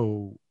don't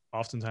know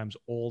oftentimes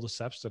all the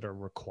steps that are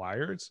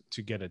required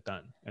to get it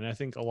done. And I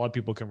think a lot of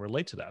people can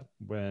relate to that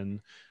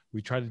when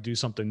we try to do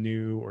something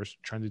new or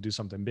trying to do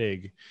something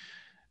big.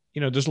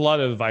 You know, there's a lot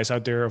of advice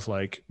out there of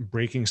like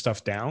breaking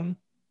stuff down,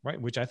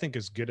 right? Which I think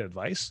is good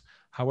advice.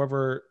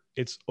 However,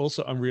 it's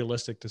also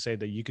unrealistic to say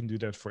that you can do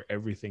that for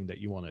everything that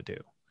you want to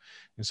do.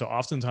 And so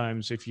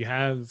oftentimes, if you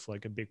have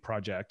like a big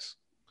project,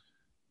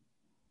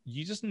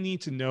 you just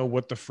need to know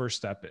what the first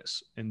step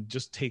is and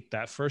just take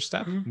that first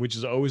step, Mm-hmm. which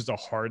is always the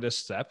hardest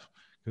step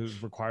because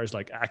it requires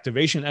like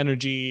activation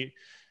energy,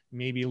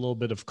 maybe a little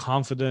bit of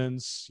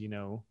confidence, you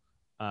know,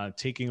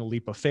 taking a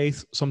leap of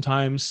faith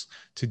sometimes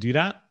to do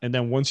that. And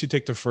then once you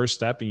take the first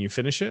step and you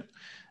finish it,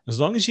 as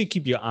long as you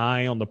keep your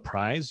eye on the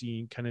prize,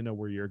 you kind of know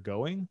where you're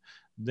going,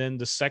 then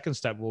the second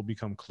step will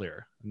become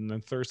clear. And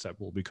then third step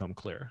will become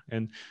clear.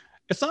 And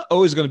it's not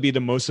always going to be the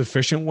most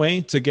efficient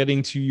way to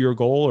getting to your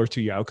goal or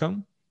to your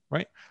outcome,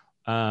 right?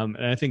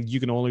 And I think you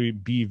can only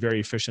be very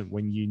efficient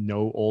when you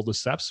know all the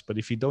steps. But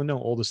if you don't know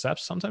all the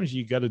steps, sometimes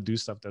you got to do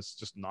stuff that's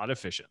just not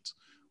efficient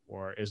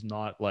or is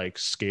not like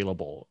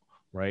scalable,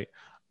 right?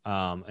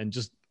 And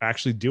just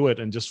actually do it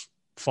and just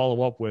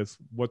follow up with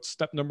what's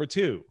step number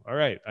two. All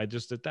right, I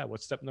just did that.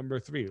 What's step number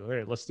three? All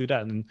right, let's do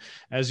that. And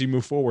as you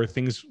move forward,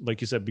 things,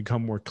 like you said,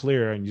 become more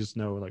clear and you just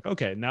know like,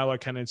 okay, now I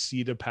kind of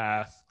see the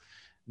path.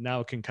 Now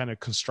I can kind of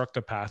construct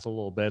a path a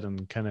little bit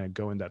and kind of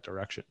go in that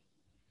direction.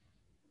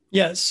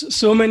 Yes,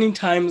 so many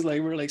times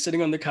like we're like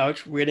sitting on the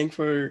couch waiting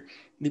for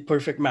the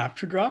perfect map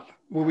to drop.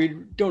 What we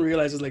don't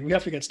realize is like we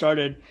have to get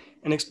started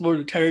and explore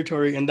the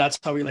territory, and that's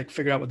how we like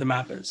figure out what the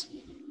map is.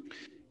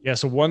 Yeah.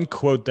 So one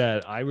quote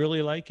that I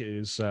really like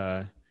is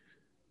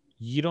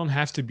you don't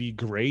have to be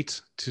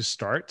great to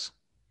start,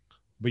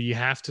 but you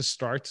have to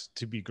start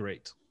to be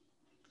great.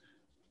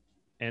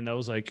 And I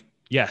was like,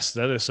 yes,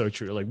 that is so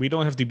true. Like we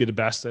don't have to be the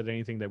best at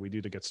anything that we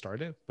do to get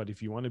started, but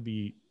if you want to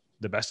be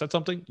the best at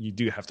something, you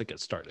do have to get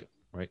started,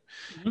 right?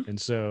 Mhm. And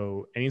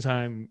so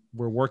anytime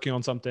we're working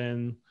on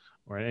something,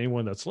 or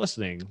anyone that's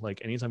listening,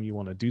 like anytime you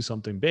want to do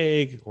something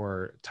big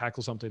or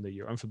tackle something that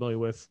you're unfamiliar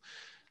with,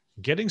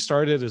 getting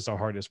started is the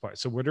hardest part.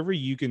 So whatever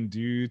you can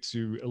do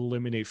to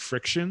eliminate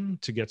friction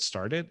to get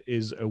started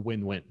is a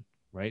win-win,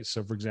 right?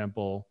 So for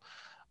example,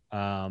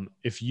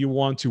 if you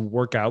want to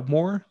work out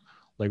more,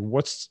 like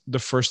what's the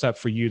first step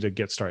for you to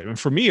get started? And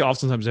for me,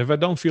 oftentimes, if I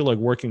don't feel like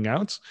working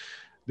out,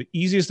 the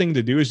easiest thing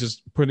to do is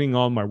just putting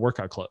on my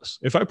workout clothes.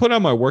 If I put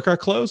on my workout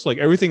clothes, like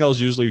everything else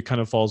usually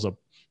kind of falls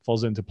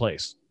into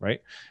place,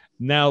 right?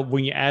 Now,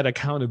 when you add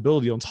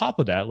accountability on top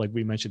of that, like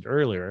we mentioned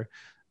earlier,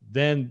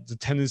 then the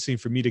tendency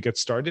for me to get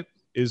started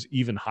is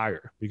even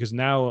higher, because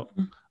now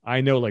I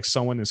know like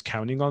someone is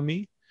counting on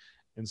me.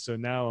 And so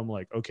now I'm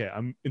like, okay,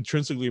 I'm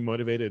intrinsically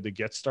motivated to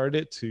get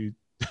started, to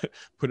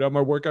put on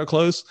my workout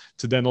clothes,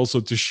 to then also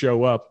to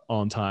show up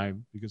on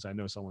time because I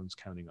know someone's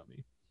counting on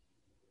me.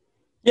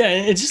 Yeah,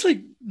 it's just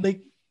like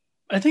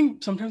I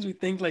think sometimes we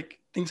think like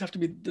things have to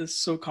be this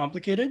so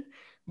complicated,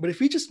 but if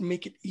we just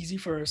make it easy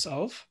for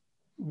ourselves,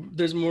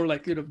 there's more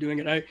likelihood of doing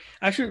it. I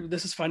actually,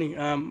 this is funny.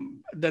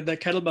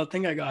 That kettlebell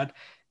thing I got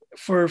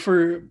for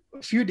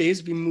a few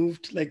days, we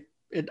moved like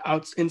it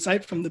out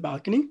inside from the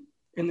balcony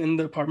in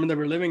the apartment that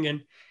we're living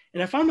in,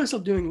 and I found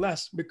myself doing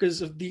less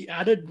because of the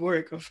added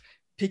work of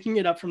picking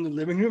it up from the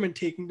living room and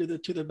taking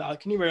to the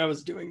balcony where I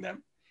was doing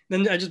them.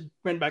 Then I just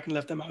went back and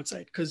left them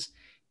outside because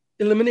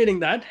eliminating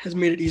that has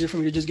made it easier for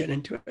me to just get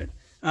into it.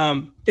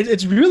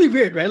 It's really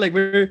weird, right? Like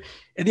we're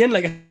at the end,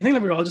 like I think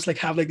like we're all just like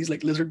have like these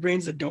like lizard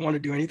brains that don't want to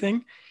do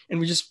anything,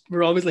 and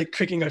we're always like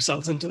tricking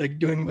ourselves into like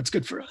doing what's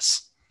good for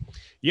us.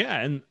 Yeah.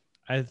 And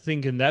I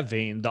think in that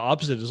vein, the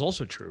opposite is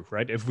also true,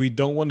 right? If we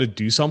don't want to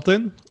do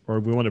something, or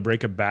we want to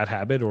break a bad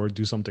habit or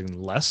do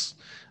something less,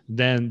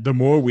 then the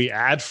more we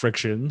add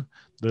friction,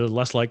 the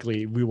less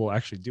likely we will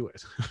actually do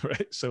it,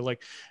 right? So,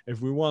 like, if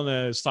we want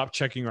to stop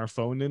checking our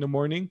phone in the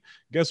morning,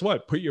 guess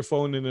what? Put your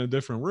phone in a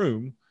different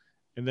room.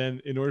 And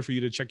then, in order for you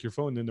to check your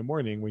phone in the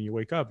morning when you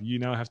wake up, you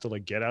now have to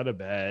like get out of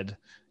bed,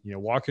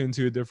 walk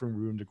into a different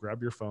room to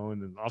grab your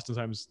phone. And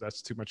oftentimes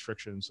that's too much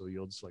friction. So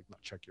you'll just like not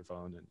check your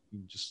phone and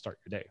you just start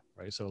your day,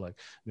 right? So, like,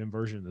 the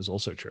inversion is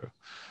also true.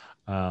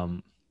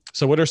 Um,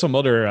 so, what are some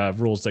other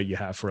rules that you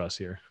have for us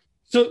here?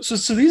 So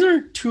these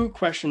are two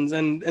questions,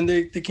 and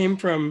they came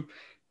from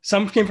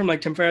some came from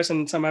like Tim Ferriss,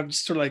 and some I've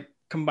just sort of like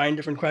combined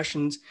different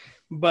questions.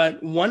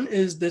 But one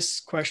is this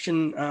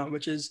question,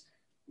 which is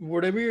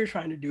whatever you're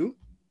trying to do,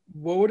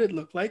 what would it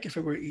look like if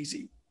it were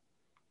easy?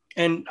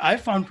 And I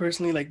found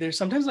personally like there's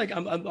sometimes like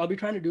I'll be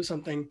trying to do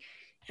something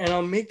and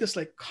I'll make this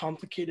like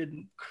complicated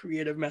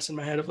creative mess in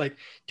my head of like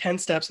 10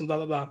 steps and blah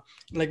blah blah.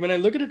 And like when I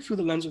look at it through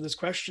the lens of this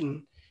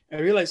question, I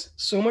realize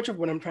so much of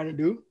what I'm trying to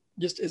do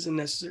just isn't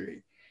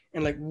necessary.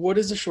 And like what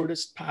is the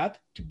shortest path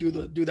to do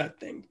that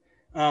thing?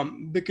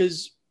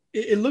 Because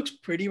it looks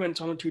pretty when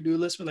it's on a to-do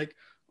list with like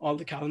all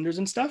the calendars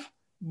and stuff,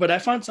 but I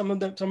found some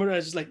of it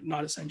is just like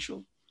not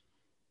essential.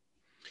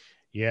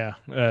 Yeah.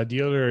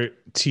 The other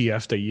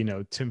TF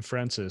that, Tim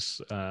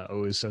Francis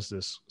always says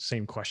this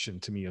same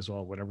question to me as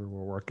well, whenever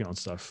we're working on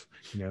stuff.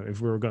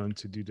 If we were going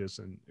to do this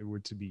and it were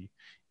to be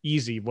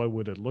easy, what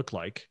would it look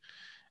like?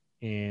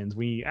 And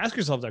when you ask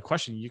yourself that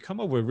question, you come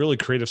up with really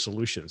creative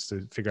solutions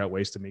to figure out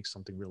ways to make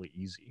something really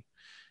easy.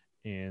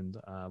 And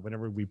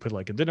whenever we put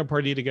like a dinner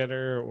party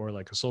together or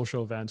like a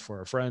social event for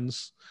our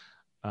friends,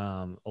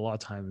 a lot of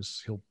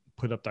times he'll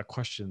put up that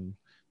question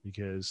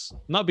because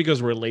not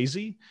because we're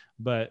lazy,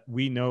 but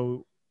we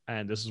know,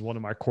 and this is one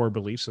of my core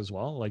beliefs as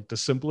well, like the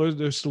simpler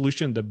the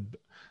solution,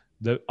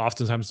 the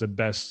oftentimes the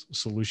best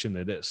solution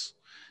it is.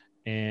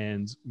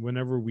 And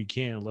whenever we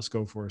can, let's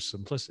go for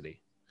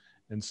simplicity.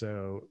 And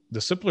so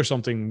the simpler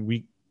something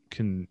we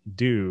can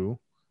do,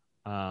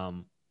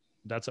 um,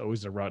 that's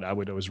always the route I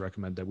would always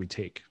recommend that we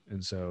take.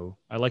 And so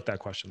I like that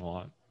question a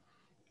lot.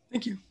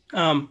 Thank you.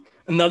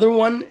 Another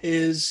one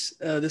is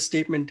the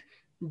statement,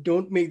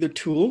 don't make the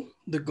tool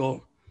the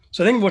goal.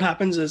 So I think what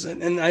happens is,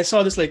 and I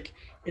saw this like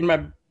in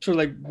my sort of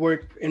like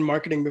work in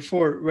marketing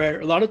before,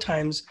 where a lot of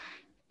times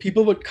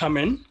people would come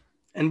in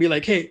and be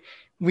like, hey,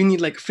 we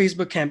need like a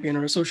Facebook campaign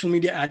or a social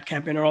media ad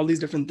campaign or all these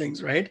different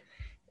things, right?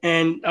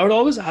 And I would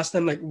always ask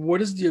them, like, what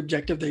is the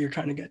objective that you're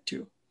trying to get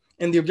to?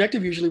 And the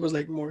objective usually was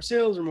like more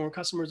sales or more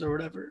customers or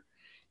whatever.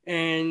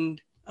 And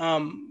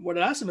what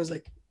I asked them is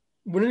like,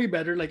 wouldn't it be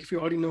better like if you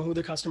already know who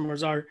the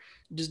customers are,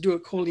 just do a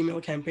cold email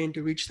campaign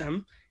to reach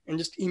them and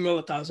just email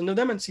 1,000 of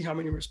them and see how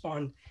many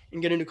respond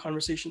and get into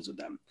conversations with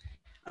them.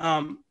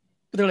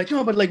 But they're like,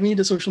 no, but like we need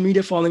a social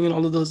media following and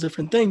all of those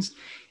different things.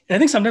 And I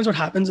think sometimes what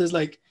happens is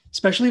like,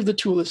 especially if the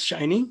tool is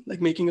shiny, like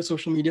making a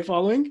social media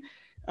following,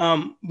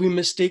 we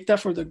mistake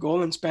that for the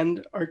goal and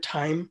spend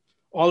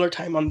all our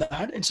time on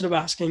that instead of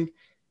asking,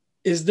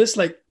 is this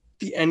like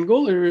the end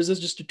goal or is this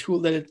just a tool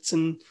that it's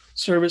in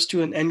service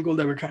to an end goal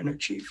that we're trying to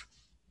achieve?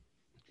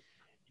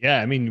 Yeah,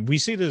 I mean, we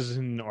see this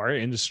in our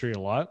industry a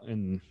lot,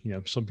 and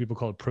some people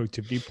call it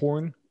productivity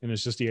porn, and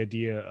it's just the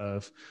idea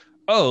of,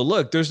 oh,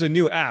 look, there's a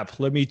new app.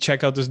 Let me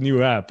check out this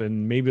new app,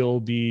 and maybe it'll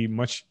be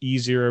much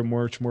easier,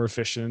 much more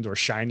efficient, or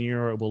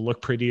shinier, or it will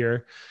look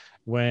prettier.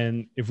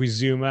 When if we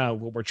zoom out,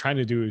 what we're trying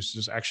to do is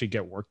just actually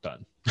get work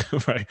done,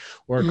 right?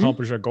 Or Mhm.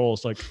 accomplish our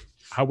goals. Like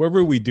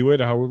however we do it,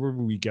 however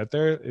we get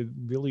there, it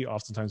really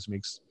oftentimes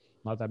makes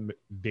not that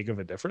big of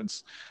a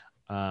difference.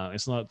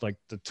 It's not like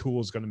the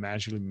tool is going to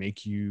magically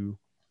make you,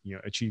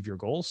 achieve your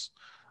goals.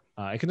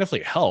 It can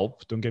definitely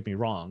help. Don't get me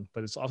wrong,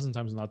 but it's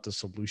oftentimes not the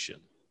solution.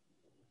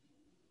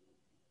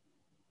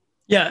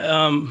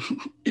 Yeah.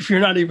 If you're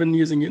not even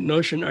using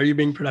Notion, are you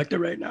being productive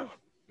right now?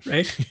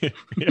 Right.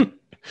 Yeah,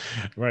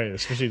 right.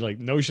 Especially like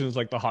Notion is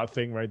like the hot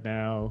thing right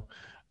now.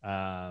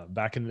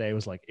 Back in the day, it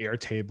was like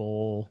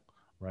Airtable.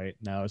 Right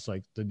now, it's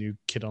like the new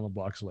kid on the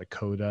block is like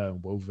Coda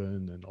and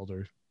Woven and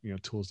other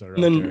tools that are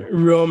And out then there.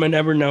 Rome and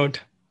Evernote.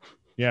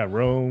 Yeah,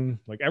 Rome.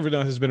 Like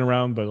Evernote has been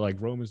around, but like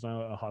Rome is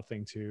now a hot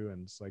thing too.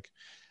 And it's like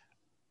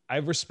I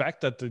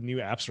respect that the new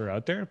apps are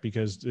out there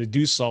because they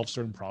do solve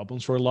certain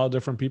problems for a lot of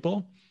different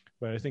people.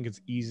 But I think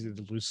it's easy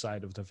to lose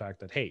sight of the fact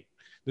that, hey,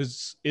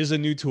 this is a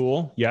new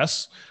tool,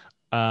 yes.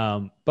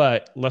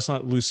 But let's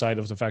not lose sight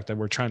of the fact that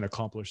we're trying to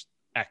accomplish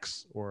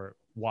X or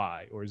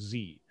Y or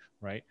Z,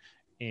 right?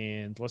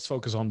 And let's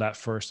focus on that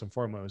first and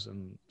foremost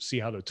and see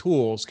how the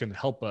tools can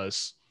help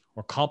us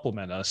or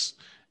complement us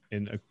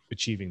in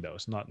achieving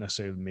those, not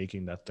necessarily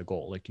making that the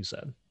goal, like you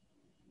said.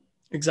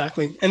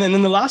 Exactly. And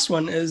then the last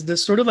one is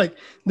this sort of like,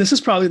 this is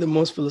probably the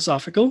most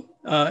philosophical,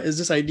 is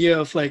this idea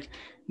of like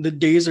the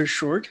days are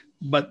short,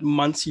 but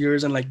months,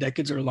 years, and like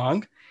decades are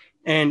long.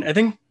 And I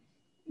think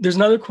there's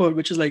another quote,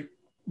 which is like,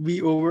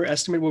 we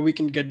overestimate what we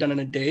can get done in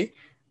a day,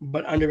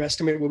 but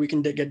underestimate what we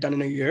can get done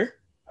in a year.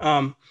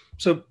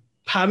 So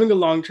having a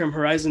long-term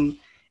horizon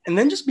and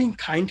then just being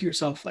kind to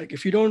yourself. Like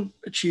if you don't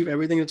achieve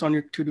everything that's on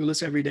your to-do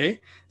list every day,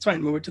 it's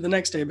fine, move it to the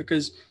next day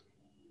because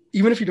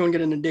even if you don't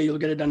get it in a day, you'll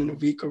get it done in a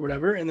week or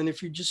whatever. And then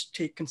if you just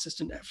take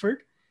consistent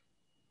effort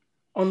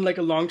on like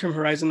a long-term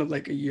horizon of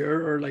like a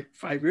year or like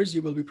 5 years,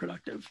 you will be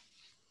productive.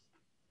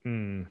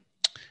 Mm,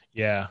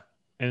 yeah.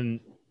 And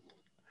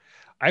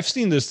I've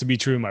seen this to be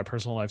true in my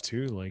personal life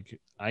too. Like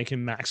I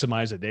can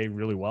maximize a day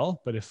really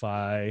well, but if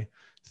I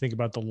think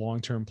about the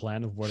long-term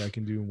plan of what I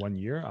can do in 1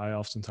 year, I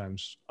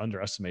oftentimes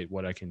underestimate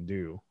what I can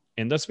do.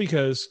 And that's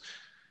because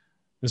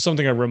it's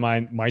something I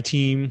remind my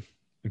team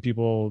and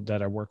people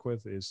that I work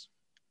with is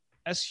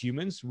as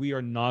humans, we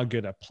are not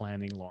good at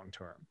planning long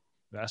term.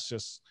 That's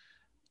just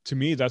to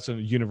me, that's a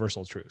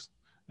universal truth.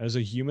 As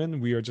a human,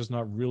 we are just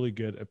not really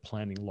good at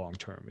planning long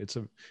term. It's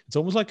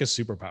almost like a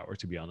superpower,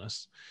 to be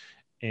honest.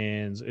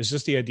 And it's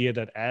just the idea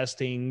that as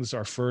things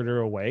are further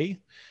away,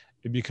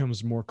 it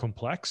becomes more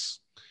complex.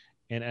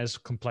 And as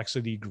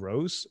complexity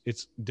grows,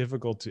 it's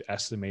difficult to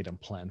estimate and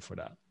plan for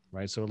that.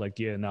 Right. So, like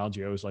the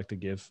analogy I always like to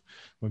give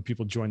when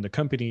people join the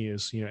company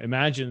is,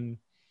 imagine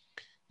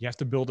you have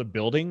to build a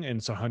building and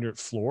it's 100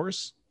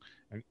 floors.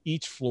 And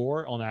each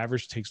floor on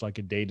average takes like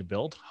a day to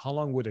build. How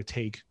long would it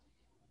take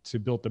to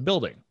build the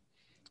building?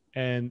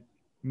 And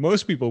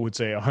most people would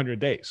say 100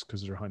 days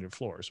because there are 100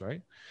 floors,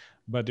 right?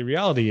 But the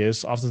reality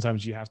is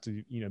oftentimes you have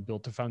to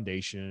build the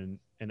foundation,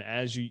 and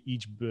as you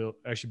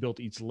build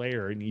each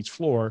layer in each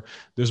floor,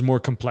 there's more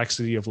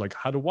complexity of like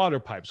how the water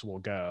pipes will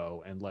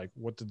go and like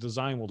what the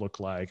design will look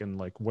like and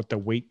like what the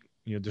weight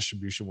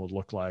distribution will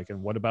look like,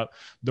 and what about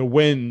the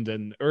wind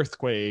and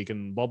earthquake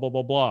and blah blah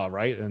blah blah,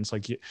 right? And it's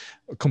like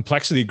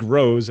complexity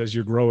grows as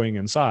you're growing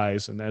in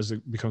size and as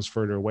it becomes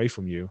further away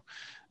from you.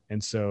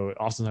 And so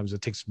oftentimes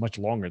it takes much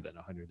longer than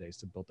 100 days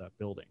to build that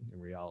building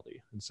in reality.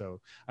 And so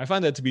I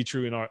find that to be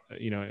true in our,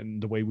 in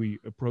the way we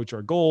approach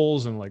our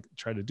goals and like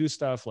try to do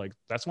stuff. Like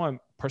that's why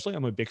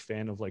I'm a big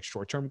fan of like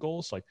short-term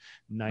goals, like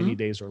 90 Mhm.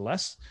 days or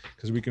less,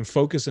 because we can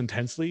focus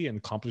intensely and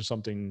accomplish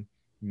something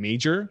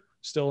major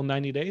still in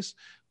 90 days,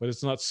 but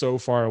it's not so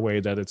far away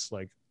that it's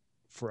like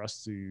for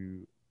us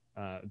to,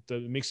 that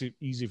it makes it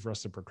easy for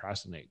us to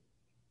procrastinate.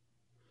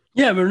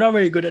 Yeah, we're not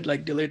very good at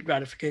like delayed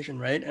gratification,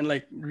 right? And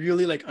like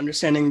really like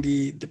understanding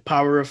the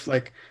power of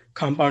like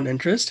compound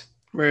interest,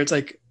 where it's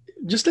like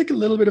just like a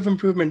little bit of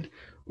improvement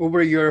over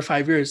a year or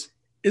 5 years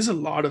is a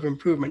lot of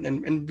improvement.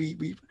 And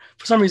we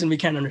for some reason we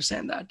can't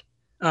understand that.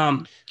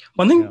 Um,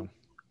 one Yeah. thing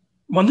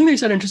one thing they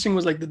said interesting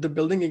was like the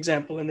building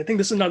example. And I think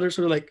this is another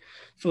sort of like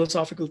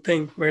philosophical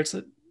thing where it's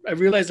I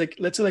realized like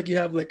let's say like you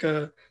have like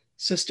a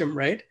system,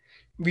 right?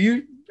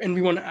 We and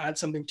we want to add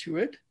something to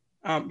it.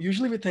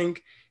 Usually we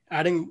think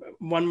adding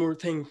one more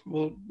thing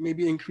will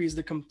maybe increase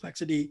the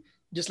complexity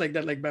just like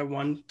that, like by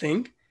one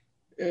thing,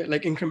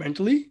 like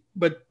incrementally.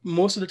 But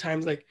most of the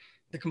times, like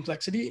the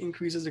complexity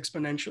increases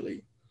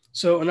exponentially.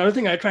 So another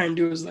thing I try and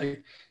do is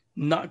like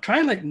not try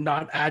and like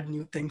not add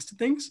new things to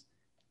things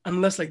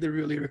unless like they're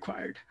really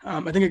required.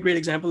 I think a great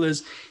example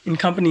is in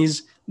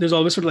companies, there's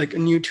always sort of like a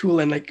new tool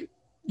and like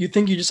you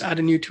think you just add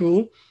a new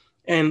tool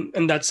and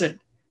that's it.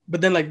 But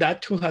then like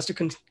that tool has to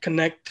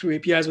connect through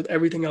APIs with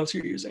everything else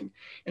you're using.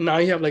 And now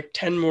you have like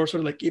 10 more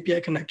sort of like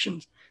API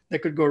connections that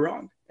could go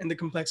wrong. And the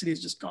complexity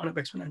has just gone up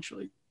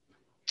exponentially.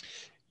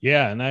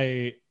 Yeah, and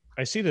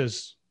I see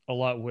this a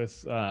lot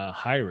with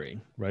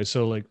hiring, right?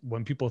 So like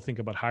when people think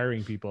about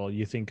hiring people,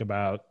 you think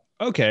about,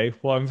 okay,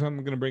 well, if I'm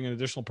going to bring an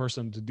additional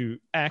person to do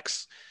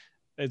X,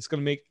 it's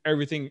going to make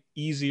everything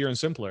easier and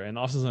simpler. And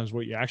oftentimes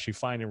what you actually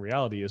find in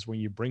reality is when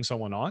you bring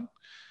someone on,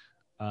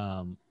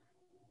 um,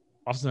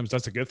 oftentimes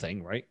that's a good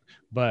thing, right?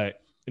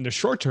 But in the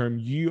short term,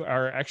 you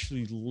are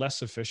actually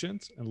less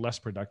efficient and less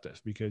productive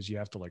because you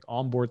have to like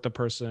onboard the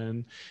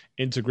person,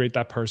 integrate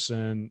that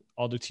person,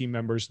 all the team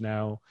members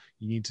now.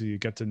 You need to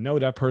get to know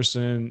that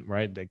person,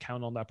 right? They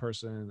count on that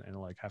person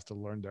and like have to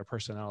learn their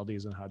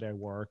personalities and how they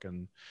work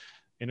and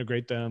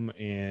integrate them.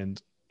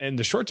 And in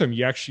the short term,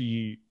 you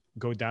actually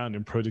go down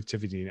in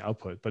productivity and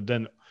output. But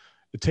then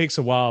it takes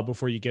a while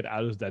before you get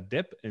out of that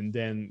dip, and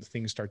then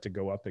things start to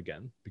go up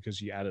again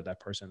because you added that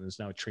person and is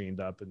now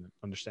trained up and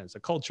understands the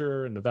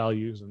culture and the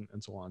values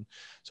and so on.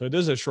 So it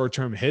is a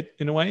short-term hit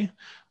in a way,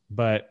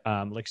 but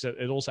like I said,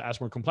 it also adds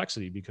more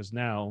complexity because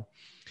now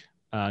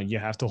you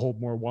have to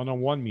hold more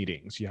one-on-one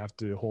meetings. You have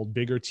to hold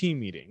bigger team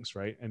meetings,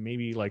 right? And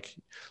maybe like,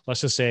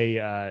 let's just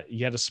say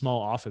you had a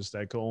small office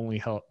that could only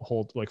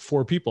hold like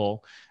 4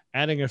 people.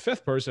 Adding a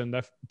fifth person,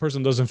 that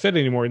person doesn't fit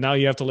anymore. Now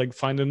you have to like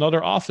find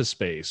another office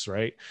space,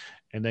 right?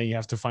 And then you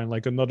have to find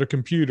like another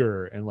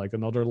computer and like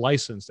another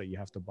license that you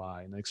have to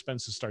buy, and the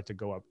expenses start to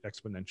go up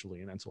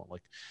exponentially, and so on.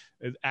 Like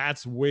it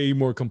adds way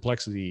more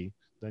complexity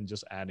than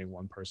just adding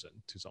one person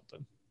to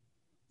something.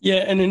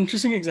 Yeah, an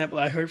interesting example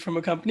I heard from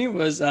a company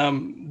was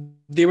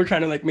they were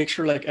trying to like make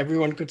sure like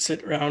everyone could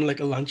sit around like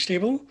a lunch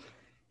table,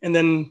 and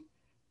then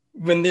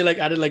when they like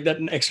added like that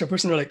an extra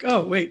person, they're like,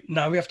 oh wait,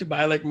 now we have to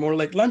buy like more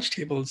like lunch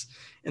tables,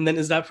 and then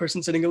is that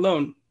person sitting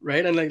alone,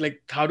 right? And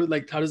like how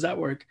does that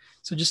work?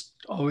 So just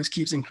always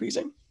keeps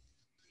increasing.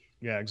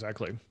 Yeah,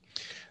 exactly.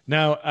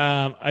 Now,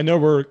 I know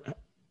we're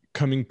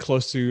coming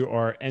close to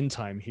our end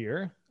time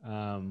here.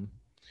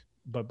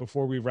 But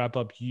before we wrap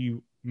up,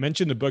 you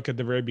mentioned the book at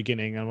the very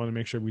beginning. I want to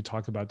make sure we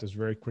talk about this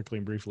very quickly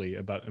and briefly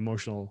about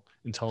emotional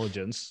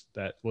intelligence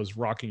that was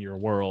rocking your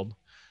world.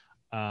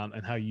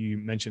 And how you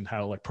mentioned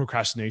how like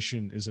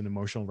procrastination is an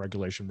emotional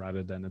regulation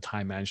rather than a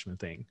time management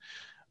thing.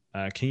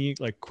 Can you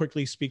like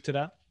quickly speak to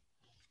that?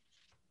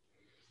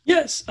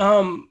 Yes.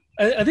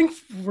 I think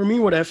for me,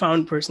 what I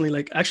found personally,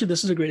 like actually,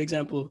 this is a great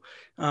example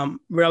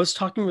where I was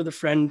talking with a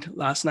friend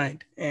last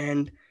night,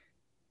 and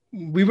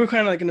we were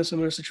kind of like in a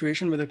similar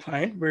situation with a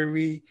client where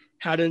we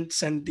hadn't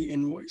sent the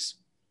invoice.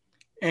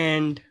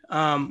 And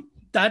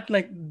that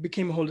like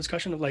became a whole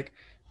discussion of like,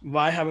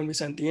 why haven't we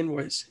sent the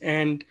invoice?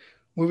 And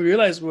what we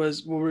realized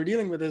was what we're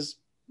dealing with is,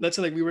 let's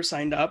say like we were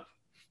signed up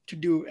to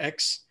do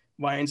X,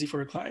 Y, and Z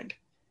for a client.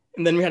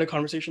 And then we had a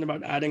conversation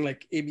about adding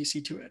like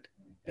ABC to it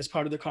as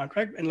part of the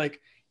contract. And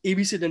like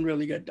ABC didn't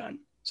really get done.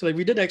 So like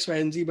we did X, Y,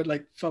 and Z, but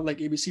like felt like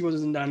ABC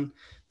wasn't done.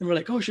 Then we're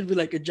like, oh, should we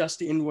like adjust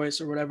the invoice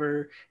or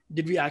whatever?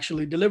 Did we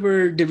actually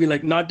deliver? Did we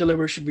like not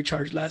deliver? Should we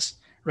charge less?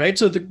 Right.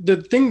 So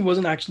the thing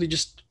wasn't actually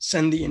just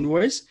send the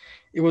invoice.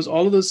 It was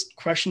all of those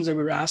questions that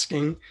we were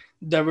asking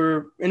that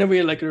were in a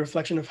way like a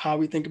reflection of how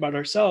we think about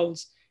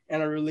ourselves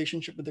and our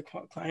relationship with the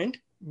client,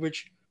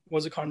 which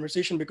was a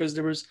conversation because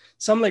there was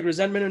some like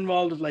resentment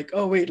involved of like,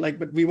 oh wait, like,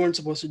 but we weren't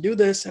supposed to do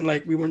this and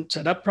like we weren't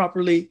set up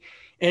properly.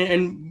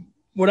 And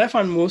what I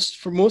found most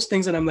for most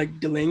things that I'm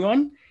like delaying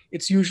on,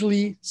 it's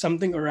usually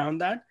something around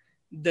that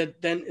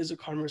that then is a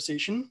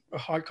conversation, a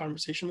hard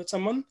conversation with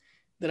someone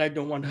that I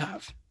don't want to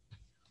have.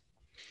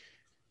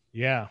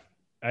 Yeah.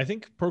 I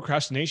think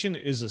procrastination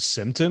is a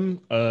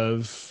symptom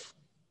of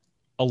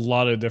a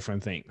lot of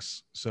different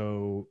things.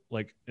 So,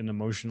 like an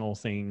emotional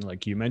thing,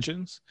 like you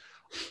mentioned,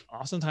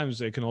 oftentimes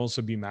it can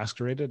also be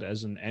masqueraded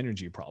as an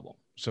energy problem.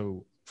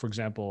 So, for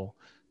example,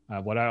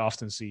 what I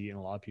often see in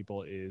a lot of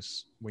people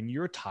is when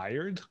you're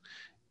tired,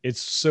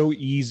 it's so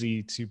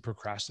easy to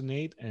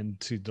procrastinate and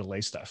to delay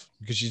stuff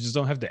because you just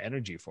don't have the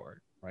energy for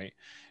it, right?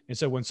 And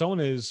so when someone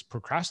is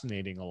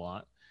procrastinating a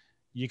lot,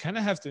 you kind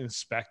of have to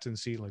inspect and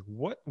see like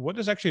what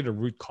is actually the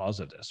root cause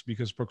of this,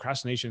 because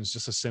procrastination is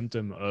just a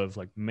symptom of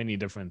like many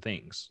different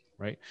things,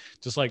 right?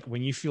 Just like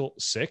when you feel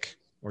sick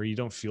or you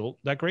don't feel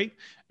that great,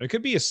 it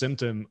could be a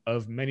symptom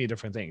of many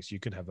different things. You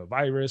could have a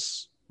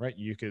virus, right?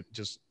 You could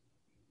just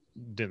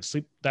didn't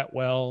sleep that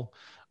well.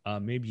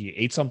 Maybe you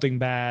ate something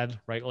bad,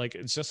 right? Like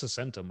it's just a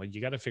symptom. Like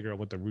you got to figure out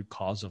what the root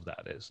cause of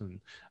that is. And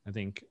I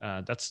think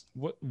that's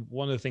what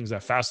one of the things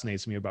that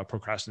fascinates me about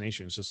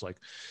procrastination is just like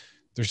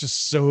there's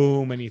just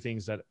so many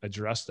things that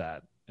address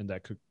that and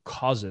that could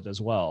cause it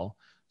as well.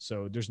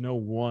 So there's no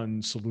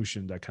one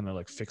solution that kind of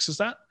like fixes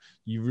that.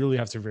 You really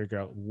have to figure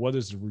out what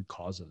is the root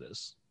cause of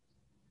this.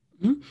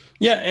 Mhm.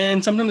 Yeah,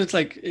 and sometimes it's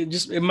like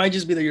it might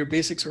just be that your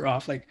basics are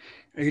off. Like,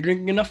 are you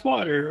drinking enough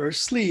water or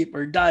sleep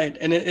or diet?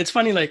 And it's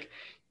funny, like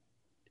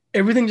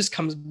everything just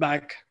comes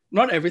back.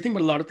 Not everything,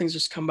 but a lot of things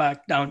just come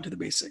back down to the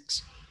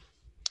basics.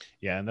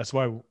 Yeah, and that's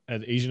why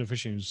at Asian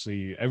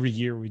Efficiency, every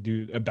year we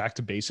do a back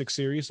to basics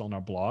series on our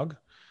blog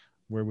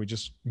where we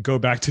just go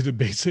back to the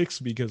basics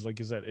because like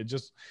you said, it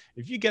just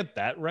if you get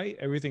that right,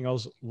 everything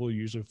else will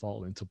usually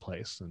fall into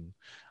place.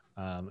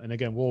 And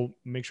again, we'll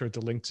make sure to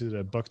link to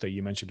the book that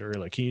you mentioned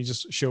earlier. Can you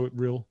just show it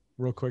real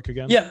real quick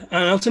again? Yeah,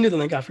 and I'll send you the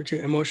link after too.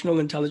 Emotional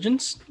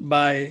Intelligence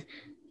by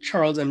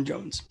Charles M.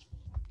 Jones.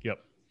 Yep.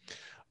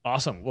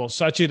 Awesome. Well,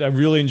 Sachit, I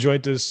really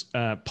enjoyed this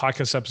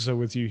podcast episode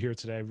with you here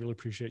today. I really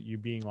appreciate you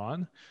being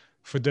on.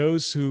 For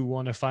those who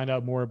want to find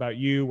out more about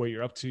you, what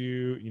you're up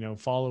to,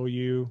 follow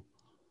you,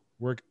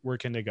 where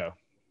can they go?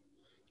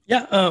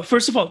 Yeah.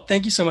 First of all,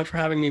 thank you so much for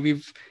having me.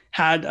 We've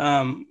had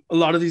a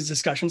lot of these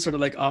discussions sort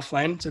of like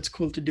offline, so it's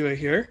cool to do it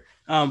here.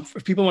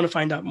 If people want to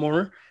find out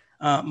more,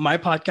 my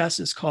podcast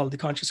is called The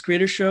Conscious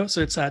Creator Show.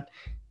 So it's at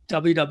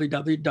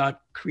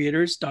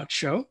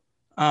www.creators.show.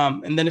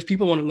 And then if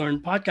people want to learn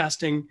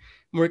podcasting,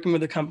 I'm working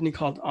with a company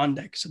called On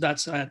Deck. So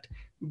that's at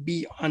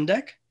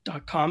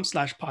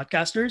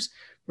beondeck.com/podcasters,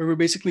 where we're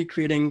basically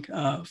creating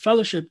a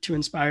fellowship to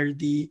inspire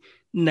the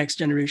next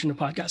generation of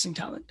podcasting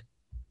talent.